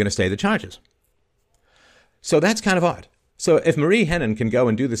going to stay the charges. So that's kind of odd. So if Marie Henein can go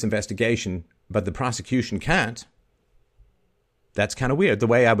and do this investigation, but the prosecution can't, that's kind of weird. The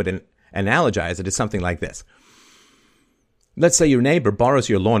way I would analogize it is something like this. Let's say your neighbor borrows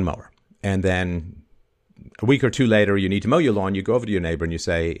your lawnmower, and then a week or two later, you need to mow your lawn. You go over to your neighbor and you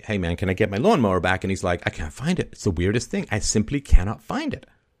say, hey, man, can I get my lawnmower back? And he's like, I can't find it. It's the weirdest thing. I simply cannot find it.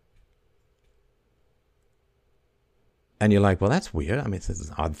 And you're like, well, that's weird. I mean, it's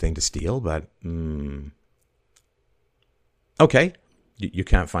an odd thing to steal, but okay, you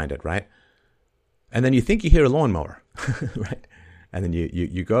can't find it, right? And then you think you hear a lawnmower, right? And then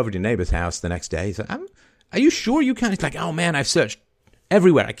you go over to your neighbor's house the next day. You say, are you sure you can't? He's like, oh, man, I've searched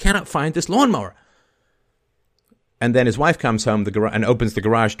everywhere. I cannot find this lawnmower. And then his wife comes home and opens the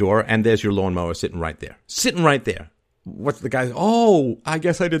garage door, and there's your lawnmower sitting right there. Sitting right there. what's the guy? Oh, I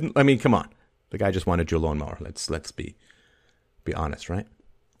guess I didn't. I mean, come on. The guy just wanted your lawnmower. Let's be honest, right?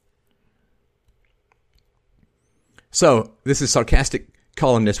 So this is sarcastic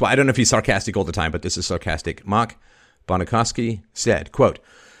columnist. Well, I don't know if he's sarcastic all the time, but this is sarcastic. Mark Bonakowski said, quote,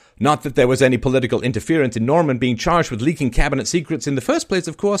 "Not that there was any political interference in Norman being charged with leaking cabinet secrets in the first place,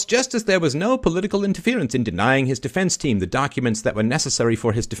 of course, just as there was no political interference in denying his defense team the documents that were necessary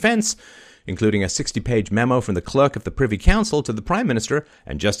for his defense, including a 60-page memo from the clerk of the Privy Council to the Prime Minister,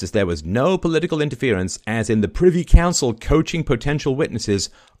 and just as there was no political interference as in the Privy Council coaching potential witnesses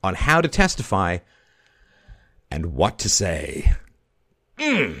on how to testify and what to say."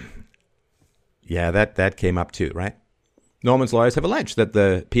 Yeah, that came up too, right? Norman's lawyers have alleged that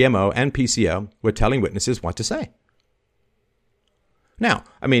the PMO and PCO were telling witnesses what to say. Now,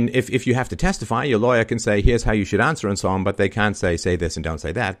 I mean, if you have to testify, your lawyer can say, here's how you should answer and so on, but they can't say this and don't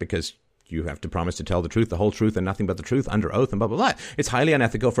say that, because you have to promise to tell the truth, the whole truth, and nothing but the truth under oath and blah, blah, blah. It's highly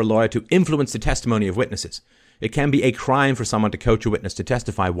unethical for a lawyer to influence the testimony of witnesses. It can be a crime for someone to coach a witness to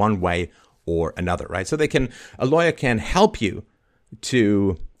testify one way or another, right? So a lawyer can help you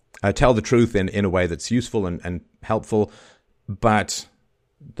to tell the truth in a way that's useful and helpful, but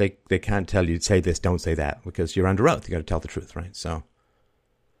they can't tell you, say this, don't say that, because you're under oath. You got to tell the truth, right? So,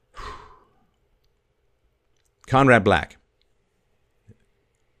 Conrad Black.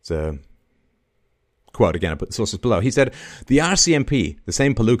 It's a quote again. I put the sources below. He said, "The RCMP, the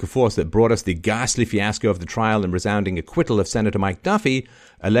same palooka force that brought us the ghastly fiasco of the trial and resounding acquittal of Senator Mike Duffy,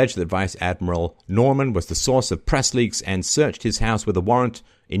 alleged that Vice-Admiral Norman was the source of press leaks and searched his house with a warrant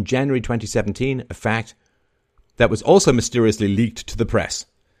in January 2017, a fact that was also mysteriously leaked to the press.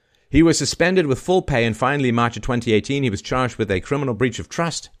 He was suspended with full pay, and finally, in March of 2018, he was charged with a criminal breach of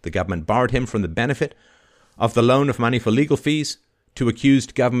trust. The government barred him from the benefit of the loan of money for legal fees to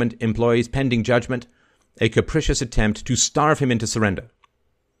accused government employees pending judgment, a capricious attempt to starve him into surrender."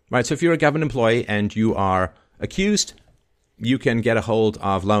 Right, so if you're a government employee and you are accused, you can get a hold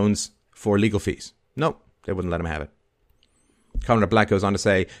of loans for legal fees. Nope, they wouldn't let him have it. Conrad Black goes on to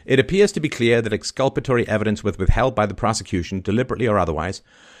say, "It appears to be clear that exculpatory evidence was withheld by the prosecution, deliberately or otherwise.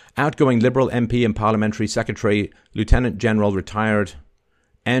 Outgoing Liberal MP and Parliamentary Secretary, Lieutenant General retired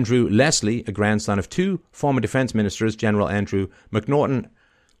Andrew Leslie, a grandson of two former defence ministers, General Andrew McNaughton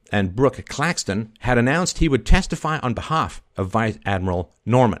and Brooke Claxton, had announced he would testify on behalf of Vice-Admiral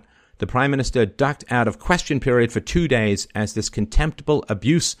Norman. The Prime Minister ducked out of question period for 2 days as this contemptible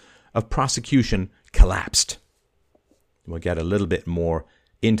abuse of prosecution collapsed." We'll get a little bit more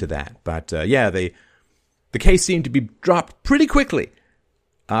into that. But the case seemed to be dropped pretty quickly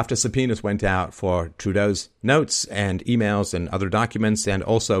after subpoenas went out for Trudeau's notes and emails and other documents, and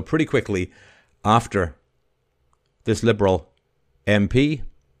also pretty quickly after this Liberal MP,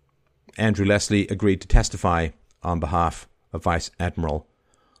 Andrew Leslie, agreed to testify on behalf of Vice-Admiral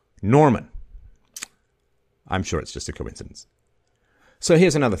Norman. I'm sure it's just a coincidence. So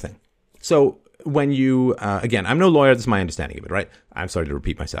here's another thing. So when you, again, I'm no lawyer, this is my understanding of it, right? I'm sorry to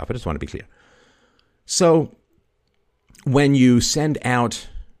repeat myself, I just want to be clear. So when you send out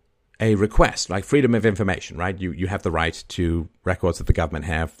a request, like freedom of information, right? You have the right to records that the government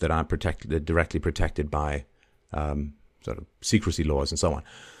have that aren't protected, directly protected by sort of secrecy laws and so on.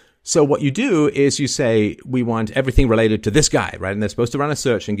 So what you do is you say, we want everything related to this guy, right? And they're supposed to run a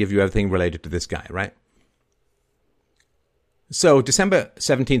search and give you everything related to this guy, right? So December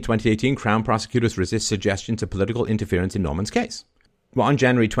 17, 2018, Crown prosecutors resist suggestions of political interference in Norman's case. Well, on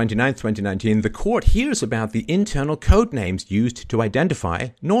January 29, 2019, the court hears about the internal code names used to identify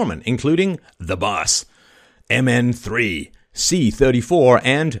Norman, including the Boss, MN3, C34,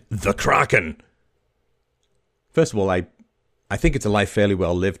 and the Kraken. First of all, I think it's a life fairly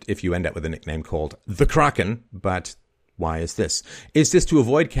well lived if you end up with a nickname called the Kraken, but why is this? Is this to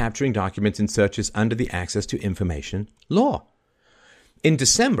avoid capturing documents in searches under the Access to Information law? In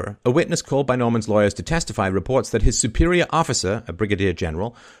December, a witness called by Norman's lawyers to testify reports that his superior officer, a brigadier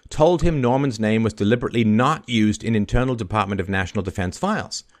general, told him Norman's name was deliberately not used in internal Department of National Defense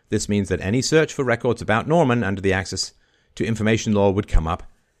files. This means that any search for records about Norman under the Access to Information law would come up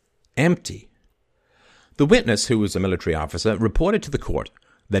empty. The witness, who was a military officer, reported to the court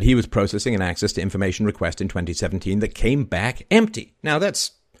that he was processing an Access to Information request in 2017 that came back empty. Now,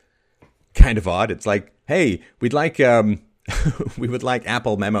 that's kind of odd. It's like, hey, we'd like... we would like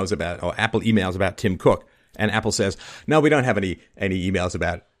Apple memos about, or Apple emails about Tim Cook. And Apple says, no, we don't have any emails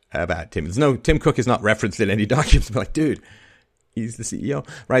about Tim. Tim Cook is not referenced in any documents. But like, dude, he's the CEO.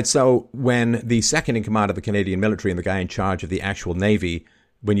 Right. So when the second in command of the Canadian military and the guy in charge of the actual Navy,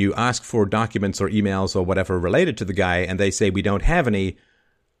 when you ask for documents or emails or whatever related to the guy and they say we don't have any,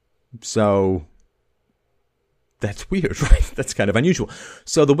 so That's weird, right? That's kind of unusual.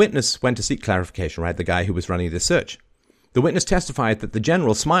 So the witness went to seek clarification, right? The guy who was running the search. The witness testified that the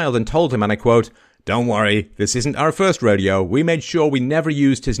general smiled and told him, and I quote, "Don't worry, this isn't our first rodeo. We made sure we never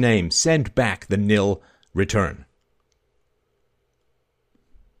used his name. Send back the nil return."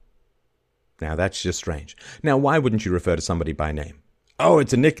 Now, that's just strange. Now, why wouldn't you refer to somebody by name? Oh,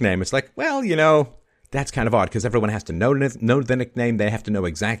 it's a nickname. It's like, well, that's kind of odd because everyone has to know the nickname. They have to know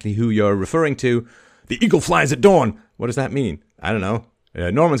exactly who you're referring to. The eagle flies at dawn. What does that mean? I don't know.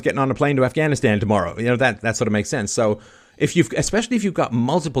 Norman's getting on a plane to Afghanistan tomorrow. That sort of makes sense. So especially if you've got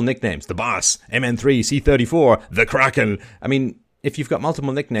multiple nicknames, the boss, MN3, C34, the Kraken. I mean, if you've got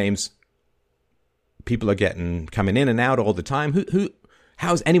multiple nicknames, people are coming in and out all the time.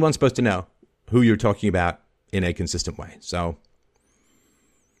 How's anyone supposed to know who you're talking about in a consistent way? So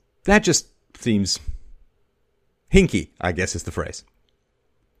that just seems hinky, I guess is the phrase.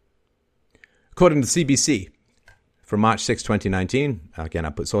 According to the CBC, from March 6, 2019, again,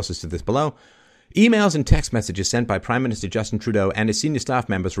 I'll put sources to this below, emails and text messages sent by Prime Minister Justin Trudeau and his senior staff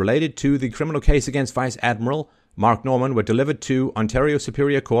members related to the criminal case against Vice-Admiral Mark Norman were delivered to Ontario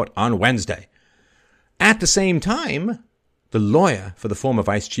Superior Court on Wednesday. At the same time, the lawyer for the former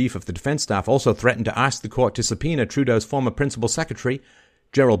vice chief of the defense staff also threatened to ask the court to subpoena Trudeau's former principal secretary,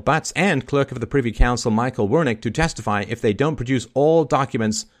 Gerald Butts, and clerk of the Privy Council, Michael Wernick, to testify if they don't produce all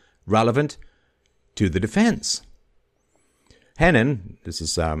documents relevant to the defense. Hennon, this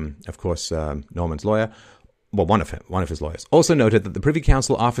is, of course, Norman's lawyer, well, one of his lawyers, also noted that the Privy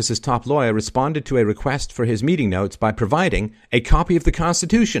Council office's top lawyer responded to a request for his meeting notes by providing a copy of the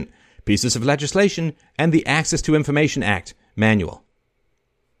Constitution, pieces of legislation, and the Access to Information Act manual.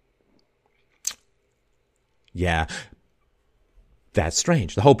 Yeah, that's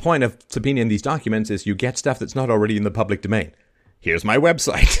strange. The whole point of subpoenaing these documents is you get stuff that's not already in the public domain. Here's my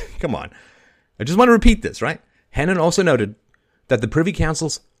website. Come on. I just want to repeat this, right? Hennon also noted that the Privy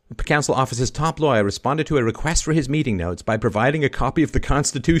Council office's top lawyer responded to a request for his meeting notes by providing a copy of the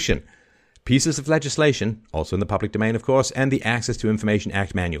Constitution, pieces of legislation, also in the public domain, of course, and the Access to Information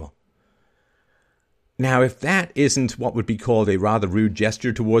Act manual. Now, if that isn't what would be called a rather rude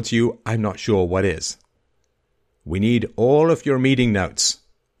gesture towards you, I'm not sure what is. We need all of your meeting notes,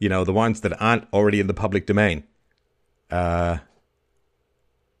 the ones that aren't already in the public domain.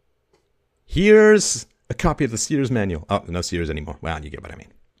 Here's a copy of the Sears manual. Oh, no Sears anymore. Well, you get what I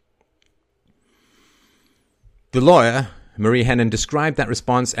mean. The lawyer, Marie Hennon, described that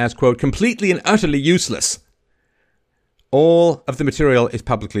response as, quote, completely and utterly useless. All of the material is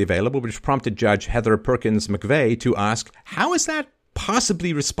publicly available, which prompted Judge Heather Perkins McVeigh to ask, how is that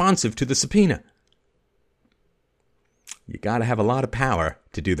possibly responsive to the subpoena? You got to have a lot of power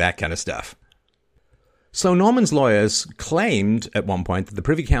to do that kind of stuff. So Norman's lawyers claimed at one point that the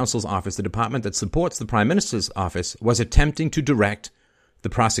Privy Council's office, the department that supports the Prime Minister's office, was attempting to direct the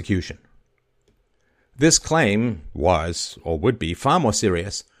prosecution. This claim was, or would be, far more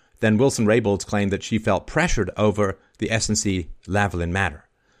serious than Wilson Raybould's claim that she felt pressured over the SNC-Lavalin matter.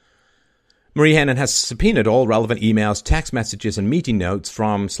 Marie Hennon has subpoenaed all relevant emails, text messages, and meeting notes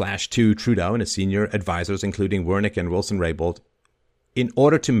from /to Trudeau and his senior advisors, including Wernick and Wilson Raybould, in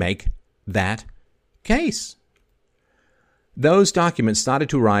order to make that case. Those documents started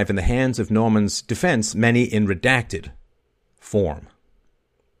to arrive in the hands of Norman's defense, many in redacted form.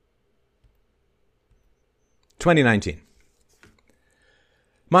 2019.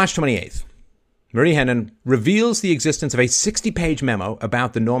 March 28th. Marie Hennon reveals the existence of a 60-page memo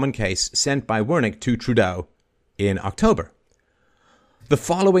about the Norman case sent by Wernick to Trudeau in October. The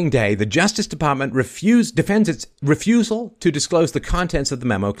following day, the Justice Department defends its refusal to disclose the contents of the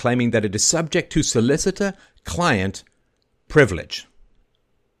memo, claiming that it is subject to solicitor-client privilege.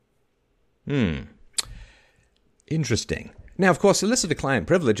 Interesting. Now, of course, solicitor-client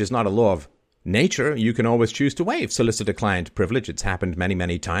privilege is not a law of nature. You can always choose to waive solicitor-client privilege. It's happened many,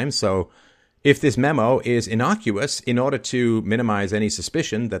 many times. So if this memo is innocuous, in order to minimize any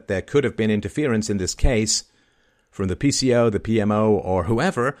suspicion that there could have been interference in this case from the PCO, the PMO, or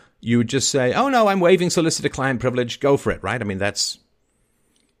whoever, you would just say, oh no, I'm waiving solicitor-client privilege, go for it, right? I mean, that's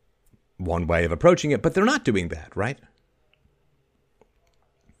one way of approaching it, but they're not doing that, right?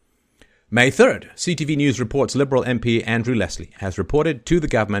 May 3rd, CTV News reports Liberal MP Andrew Leslie has reported to the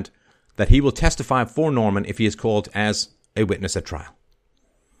government that he will testify for Norman if he is called as a witness at trial.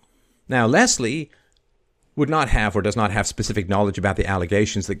 Now, Leslie would not have or does not have specific knowledge about the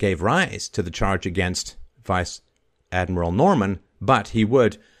allegations that gave rise to the charge against Vice-Admiral Norman, but he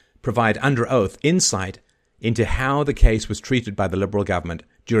would provide under oath insight into how the case was treated by the Liberal government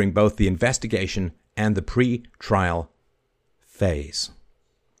during both the investigation and the pre-trial phase.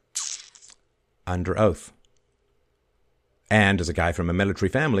 Under oath. And as a guy from a military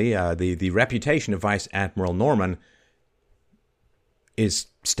family, the reputation of Vice-Admiral Norman is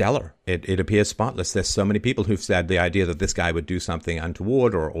stellar. It appears spotless. There's so many people who've said the idea that this guy would do something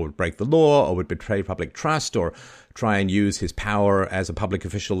untoward or would break the law or would betray public trust or try and use his power as a public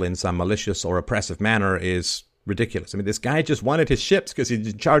official in some malicious or oppressive manner is ridiculous. I mean, this guy just wanted his ships because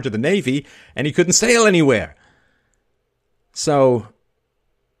he's in charge of the Navy and he couldn't sail anywhere. So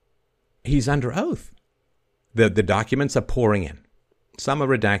he's under oath. The documents are pouring in. Some are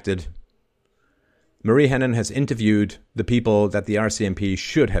redacted. Marie Henein has interviewed the people that the RCMP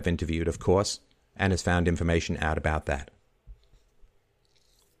should have interviewed, of course, and has found information out about that.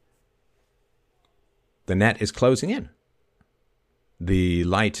 The net is closing in. The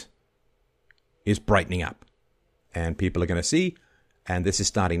light is brightening up. And people are going to see, and this is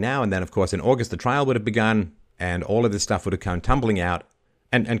starting now. And then, of course, in August, the trial would have begun, and all of this stuff would have come tumbling out.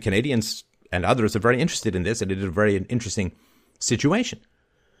 And Canadians and others are very interested in this, and it is a very interesting situation.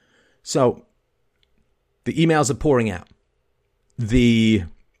 So the emails are pouring out. They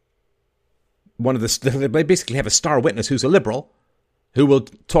basically have a star witness who's a liberal who will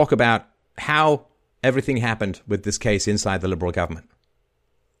talk about how everything happened with this case inside the Liberal government.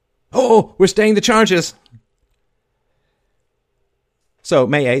 Oh, we're staying the charges. So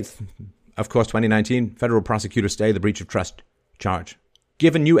May 8th, of course, 2019, federal prosecutors stay the breach of trust charge,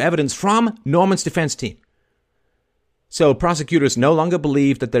 given new evidence from Norman's defense team. So prosecutors no longer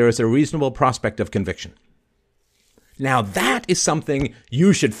believe that there is a reasonable prospect of conviction. Now that is something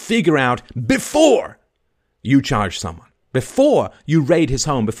you should figure out before you charge someone, before you raid his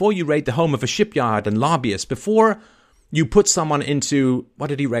home, before you raid the home of a shipyard and lobbyist, before you put someone into, what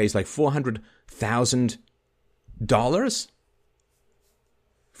did he raise, like $400,000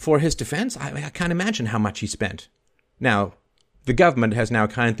 for his defense? I can't imagine how much he spent. Now, the government has now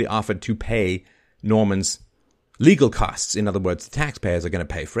kindly offered to pay Norman's legal costs. In other words, the taxpayers are going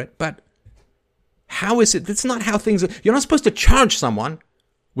to pay for it. But how is it? That's not how things are. You're not supposed to charge someone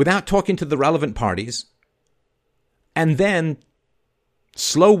without talking to the relevant parties and then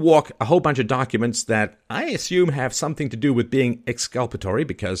slow walk a whole bunch of documents that I assume have something to do with being exculpatory,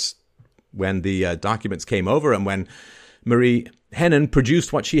 because when the documents came over and when Marie Henein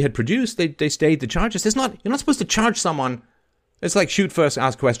produced what she had produced, they stayed the charges. You're not supposed to charge someone. It's like shoot first,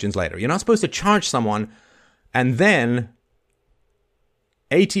 ask questions later. You're not supposed to charge someone and then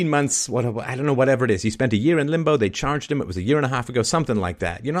 18 months, I don't know, whatever it is. He spent a year in limbo. They charged him. It was a year and a half ago, something like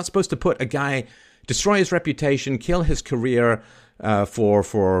that. You're not supposed to put a guy, destroy his reputation, kill his career,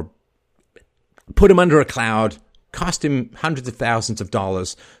 for put him under a cloud, cost him hundreds of thousands of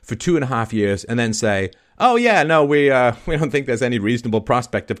dollars for 2.5 years, and then say, oh yeah, no, we don't think there's any reasonable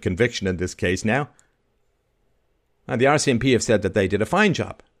prospect of conviction in this case now. The RCMP have said that they did a fine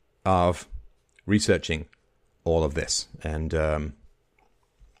job of researching all of this, and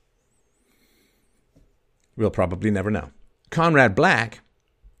we'll probably never know. Conrad Black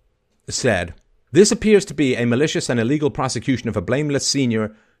said, this appears to be a malicious and illegal prosecution of a blameless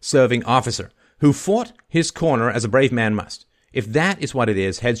senior serving officer who fought his corner as a brave man must. If that is what it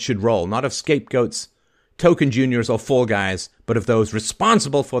is, heads should roll, not of scapegoats, token juniors, or fall guys, but of those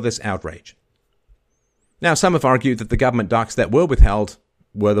responsible for this outrage. Now, some have argued that the government docs that were withheld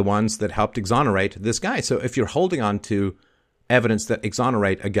were the ones that helped exonerate this guy. So if you're holding on to evidence that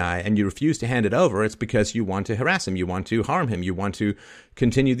exonerate a guy and you refuse to hand it over, it's because you want to harass him, you want to harm him, you want to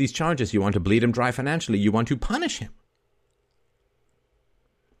continue these charges, you want to bleed him dry financially, you want to punish him.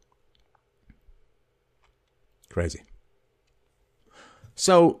 Crazy.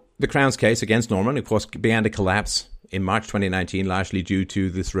 So the Crown's case against Norman, of course, began to collapse in March 2019, largely due to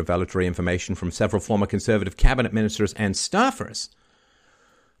this revelatory information from several former Conservative cabinet ministers and staffers.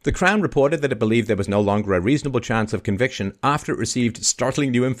 The Crown reported that it believed there was no longer a reasonable chance of conviction after it received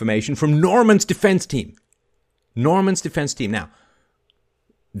startling new information from Norman's defense team. Norman's defense team. Now,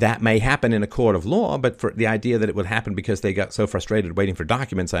 that may happen in a court of law, but for the idea that it would happen because they got so frustrated waiting for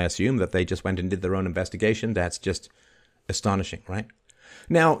documents, I assume, that they just went and did their own investigation, that's just astonishing, right?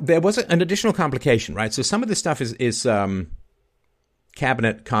 Now, there was an additional complication, right? So some of this stuff is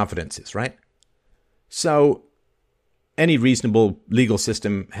cabinet confidences, right? So any reasonable legal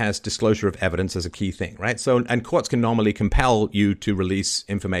system has disclosure of evidence as a key thing, right? So, and courts can normally compel you to release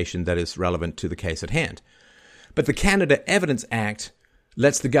information that is relevant to the case at hand. But the Canada Evidence Act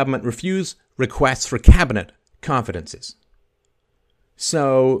lets the government refuse requests for cabinet confidences.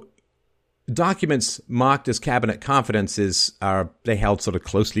 So documents marked as cabinet confidences they held sort of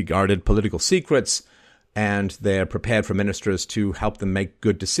closely guarded political secrets, and they're prepared for ministers to help them make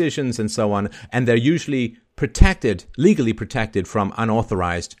good decisions and so on. And they're usually protected, legally protected from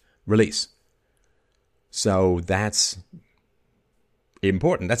unauthorized release. So that's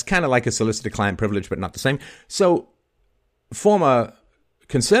important. That's kind of like a solicitor-client privilege, but not the same. So former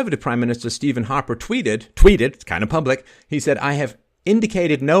Conservative Prime Minister Stephen Harper tweeted, it's kind of public, he said, "I have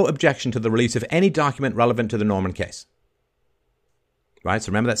indicated no objection to the release of any document relevant to the Norman case." Right?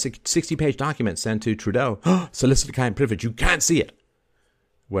 So remember that 60-page document sent to Trudeau, solicitor-client privilege, you can't see it.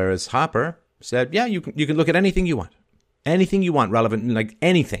 Whereas Harper said, yeah, you can look at anything you want. Anything you want relevant, like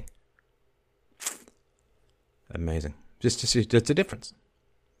anything. Amazing. Just a difference.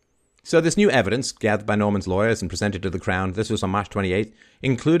 So this new evidence, gathered by Norman's lawyers and presented to the Crown, this was on March 28th,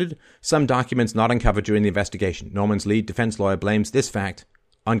 included some documents not uncovered during the investigation. Norman's lead defense lawyer blames this fact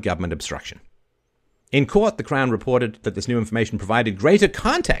on government obstruction. In court, the Crown reported that this new information provided greater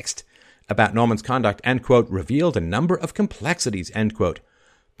context about Norman's conduct and, quote, revealed a number of complexities, end quote,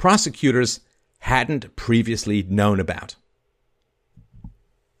 prosecutors hadn't previously known about.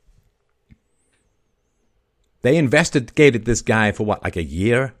 They investigated this guy for what, like a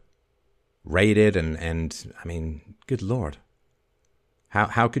year? Raided and I mean, good Lord.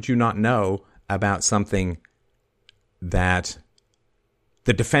 How could you not know about something that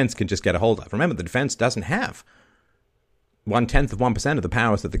the defense can just get a hold of? Remember, the defense doesn't have 0.1% of the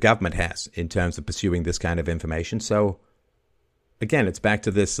powers that the government has in terms of pursuing this kind of information. So, again, it's back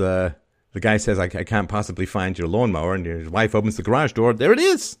to this, the guy says, I can't possibly find your lawnmower, and your wife opens the garage door. There it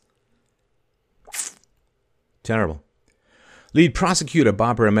is. Terrible. Lead prosecutor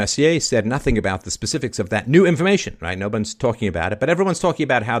Barbara Mercier said nothing about the specifics of that new information, right? No one's talking about it, but everyone's talking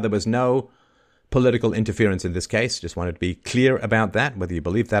about how there was no political interference in this case. Just wanted to be clear about that. Whether you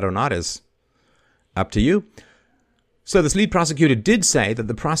believe that or not is up to you. So this lead prosecutor did say that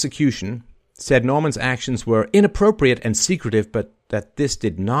the prosecution said Norman's actions were inappropriate and secretive, but that this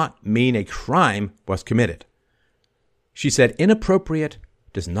did not mean a crime was committed. She said inappropriate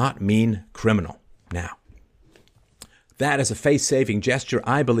does not mean criminal. Now, that is a face-saving gesture,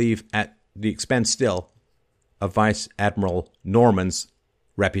 I believe, at the expense still of Vice-Admiral Norman's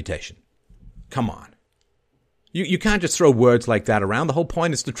reputation. Come on. You can't just throw words like that around. The whole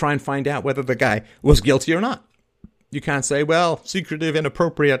point is to try and find out whether the guy was guilty or not. You can't say, well, secretive,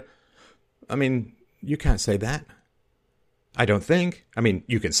 inappropriate. I mean, you can't say that. I don't think. I mean,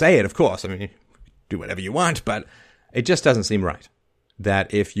 you can say it, of course. I mean, do whatever you want, but it just doesn't seem right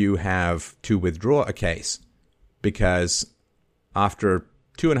that if you have to withdraw a case because after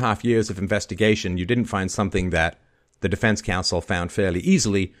 2.5 years of investigation, you didn't find something that the defense counsel found fairly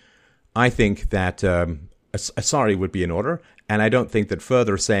easily, I think that a sorry would be in order. And I don't think that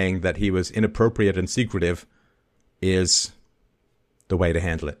further saying that he was inappropriate and secretive is the way to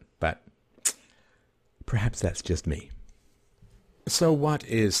handle it. But perhaps that's just me. So what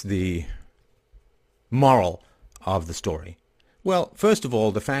is the moral of the story? Well, first of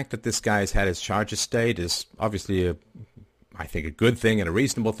all, the fact that this guy's had his charges stayed is obviously, I think, a good thing and a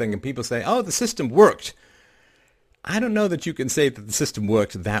reasonable thing. And people say, oh, the system worked. I don't know that you can say that the system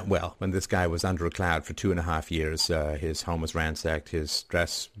worked that well when this guy was under a cloud for 2.5 years. His home was ransacked. His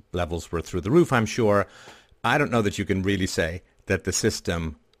stress levels were through the roof, I'm sure. I don't know that you can really say that the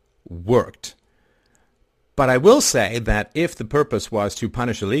system worked. But I will say that if the purpose was to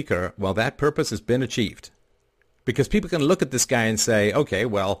punish a leaker, well, that purpose has been achieved. Because people can look at this guy and say, okay,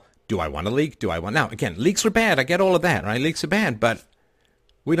 well, do I want to leak? Do I want... Now, again, leaks are bad. I get all of that, right? Leaks are bad, but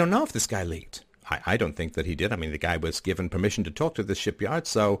we don't know if this guy leaked. I don't think that he did. I mean, the guy was given permission to talk to the shipyard,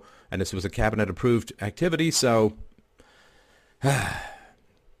 so, and this was a cabinet-approved activity, so...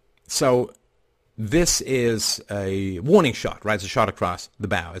 So this is a warning shot, right? It's a shot across the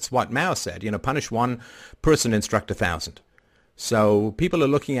bow. It's what Mao said, punish one person, instruct 1,000. So people are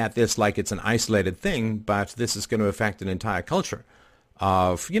looking at this like it's an isolated thing, but this is going to affect an entire culture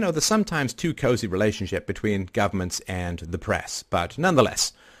of, the sometimes too cozy relationship between governments and the press. But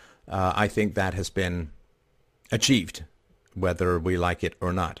nonetheless, I think that has been achieved, whether we like it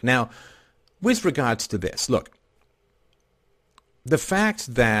or not. Now, with regards to this, look, the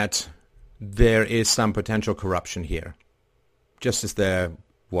fact that there is some potential corruption here, just as there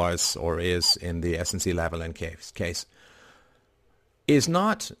was or is in the SNC-Lavalin case, is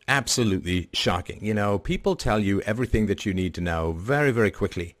not absolutely shocking. People tell you everything that you need to know very, very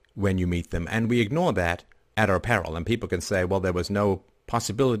quickly when you meet them, and we ignore that at our peril. And people can say, well, there was no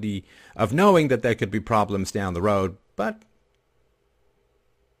possibility of knowing that there could be problems down the road, but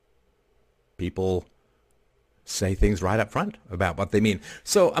people say things right up front about what they mean.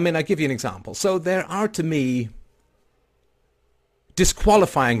 So, I'll give you an example. So there are, to me,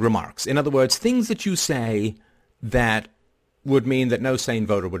 disqualifying remarks. In other words, things that you say that would mean that no sane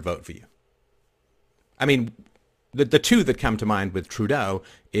voter would vote for you. The two that come to mind with Trudeau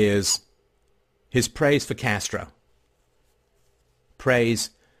is his praise for Castro. praise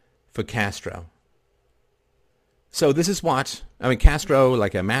for Castro. So this is Castro,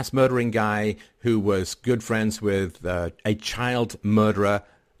 like a mass murdering guy who was good friends with a child murderer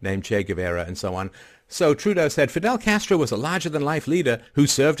named Che Guevara and so on. So Trudeau said Fidel Castro was a larger-than-life leader who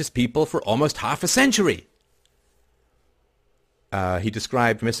served his people for almost half a century. He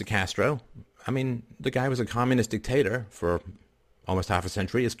described Mr. Castro, the guy was a communist dictator for almost half a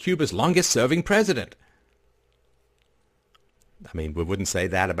century, as Cuba's longest-serving president. We wouldn't say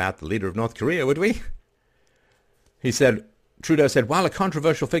that about the leader of North Korea, would we? Trudeau said, while a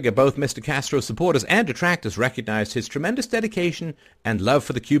controversial figure, both Mr. Castro's supporters and detractors recognized his tremendous dedication and love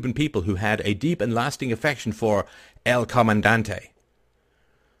for the Cuban people, who had a deep and lasting affection for El Comandante.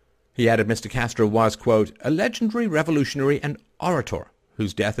 He added Mr. Castro was, quote, a legendary revolutionary and orator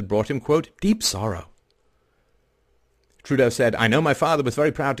whose death had brought him, quote, deep sorrow. Trudeau said, I know my father was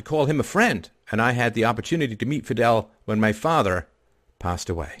very proud to call him a friend, and I had the opportunity to meet Fidel when my father passed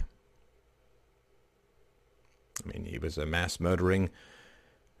away. He was a mass-murdering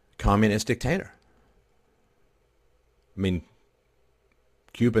communist dictator.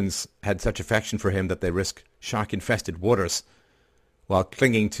 Cubans had such affection for him that they risked shark-infested waters while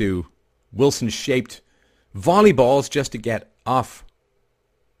clinging to Wilson-shaped volleyballs just to get off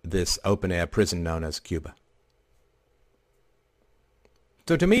this open-air prison known as Cuba.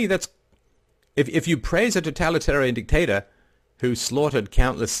 So to me, that's if you praise a totalitarian dictator who slaughtered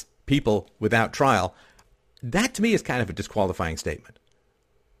countless people without trial, that to me is kind of a disqualifying statement.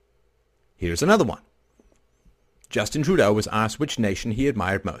 Here's another one. Justin Trudeau was asked which nation he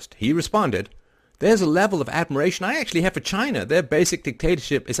admired most. He responded, there's a level of admiration I actually have for China. Their basic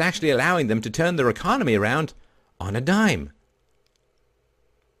dictatorship is actually allowing them to turn their economy around on a dime.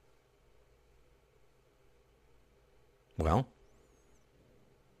 Well,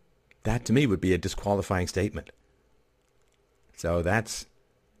 that to me would be a disqualifying statement. So that's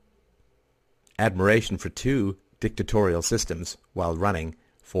admiration for two dictatorial systems while running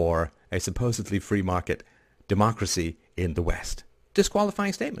for a supposedly free market democracy in the West.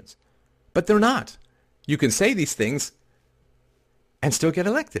 Disqualifying statements. But they're not. You can say these things and still get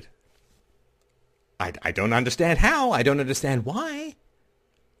elected. I don't understand how. I don't understand why.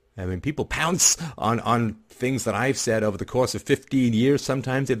 People pounce on things that I've said over the course of 15 years,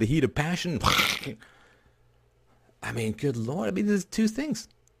 sometimes in the heat of passion. Good Lord. There's two things.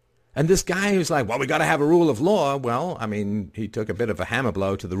 And this guy who's like, well, we got to have a rule of law. Well, he took a bit of a hammer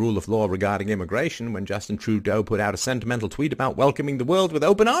blow to the rule of law regarding immigration when Justin Trudeau put out a sentimental tweet about welcoming the world with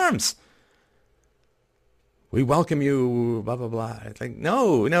open arms. We welcome you, blah, blah, blah. It's like,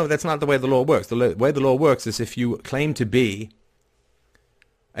 no, that's not the way the law works. The way the law works is if you claim to be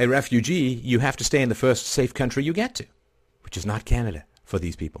a refugee, you have to stay in the first safe country you get to, which is not Canada for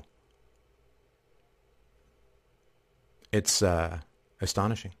these people. It's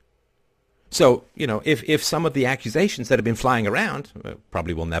astonishing. So, if some of the accusations that have been flying around,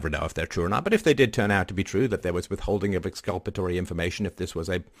 probably we'll never know if they're true or not, but if they did turn out to be true, that there was withholding of exculpatory information, if this was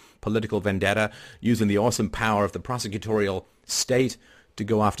a political vendetta using the awesome power of the prosecutorial state to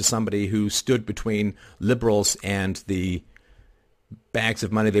go after somebody who stood between liberals and the bags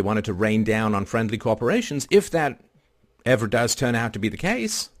of money they wanted to rain down on friendly corporations, if that ever does turn out to be the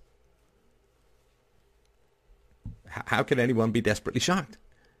case, how can anyone be desperately shocked?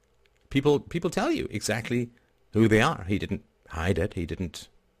 People tell you exactly who they are. He didn't hide it.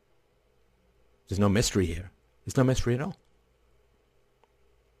 There's no mystery here. There's no mystery at all.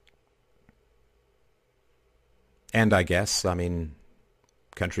 And I guess,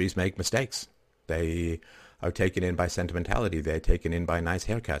 countries make mistakes. They are taken in by sentimentality. They're taken in by nice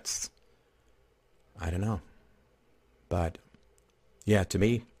haircuts. I don't know. But, yeah, to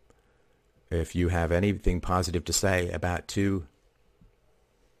me, if you have anything positive to say about two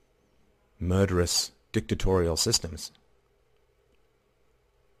murderous dictatorial systems,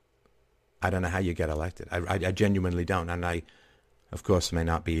 I don't know how you get elected. I genuinely don't. And I, of course, may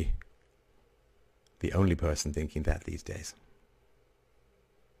not be the only person thinking that these days.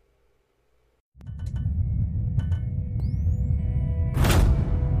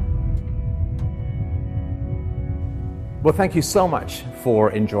 Well, thank you so much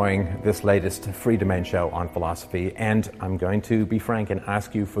for enjoying this latest Free Domain show on philosophy. And I'm going to be frank and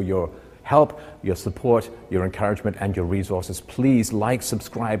ask you for your help, your support, your encouragement, and your resources. Please like,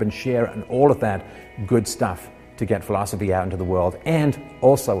 subscribe, and share, and all of that good stuff to get philosophy out into the world. And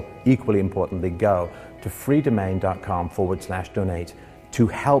also, equally importantly, go to freedomain.com/donate to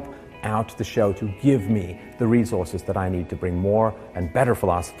help out the show, to give me the resources that I need to bring more and better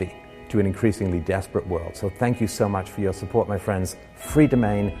philosophy to an increasingly desperate world. So thank you so much for your support, my friends.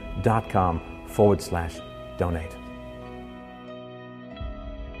 freedomain.com/donate.